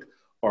note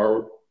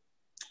our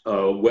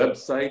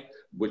website,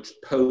 which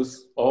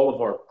posts all of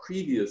our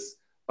previous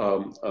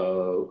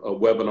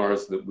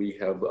webinars that we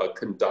have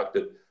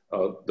conducted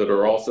that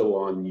are also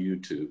on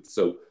YouTube.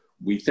 So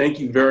we thank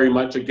you very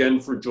much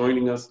again for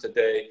joining us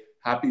today.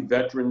 Happy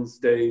Veterans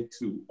Day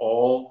to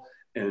all,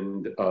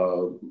 and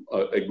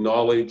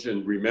acknowledge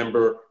and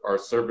remember our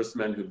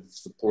servicemen who've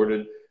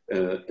supported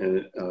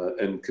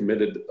and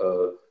committed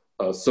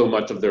so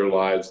much of their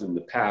lives in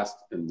the past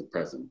and the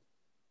present.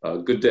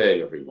 Good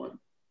day, everyone.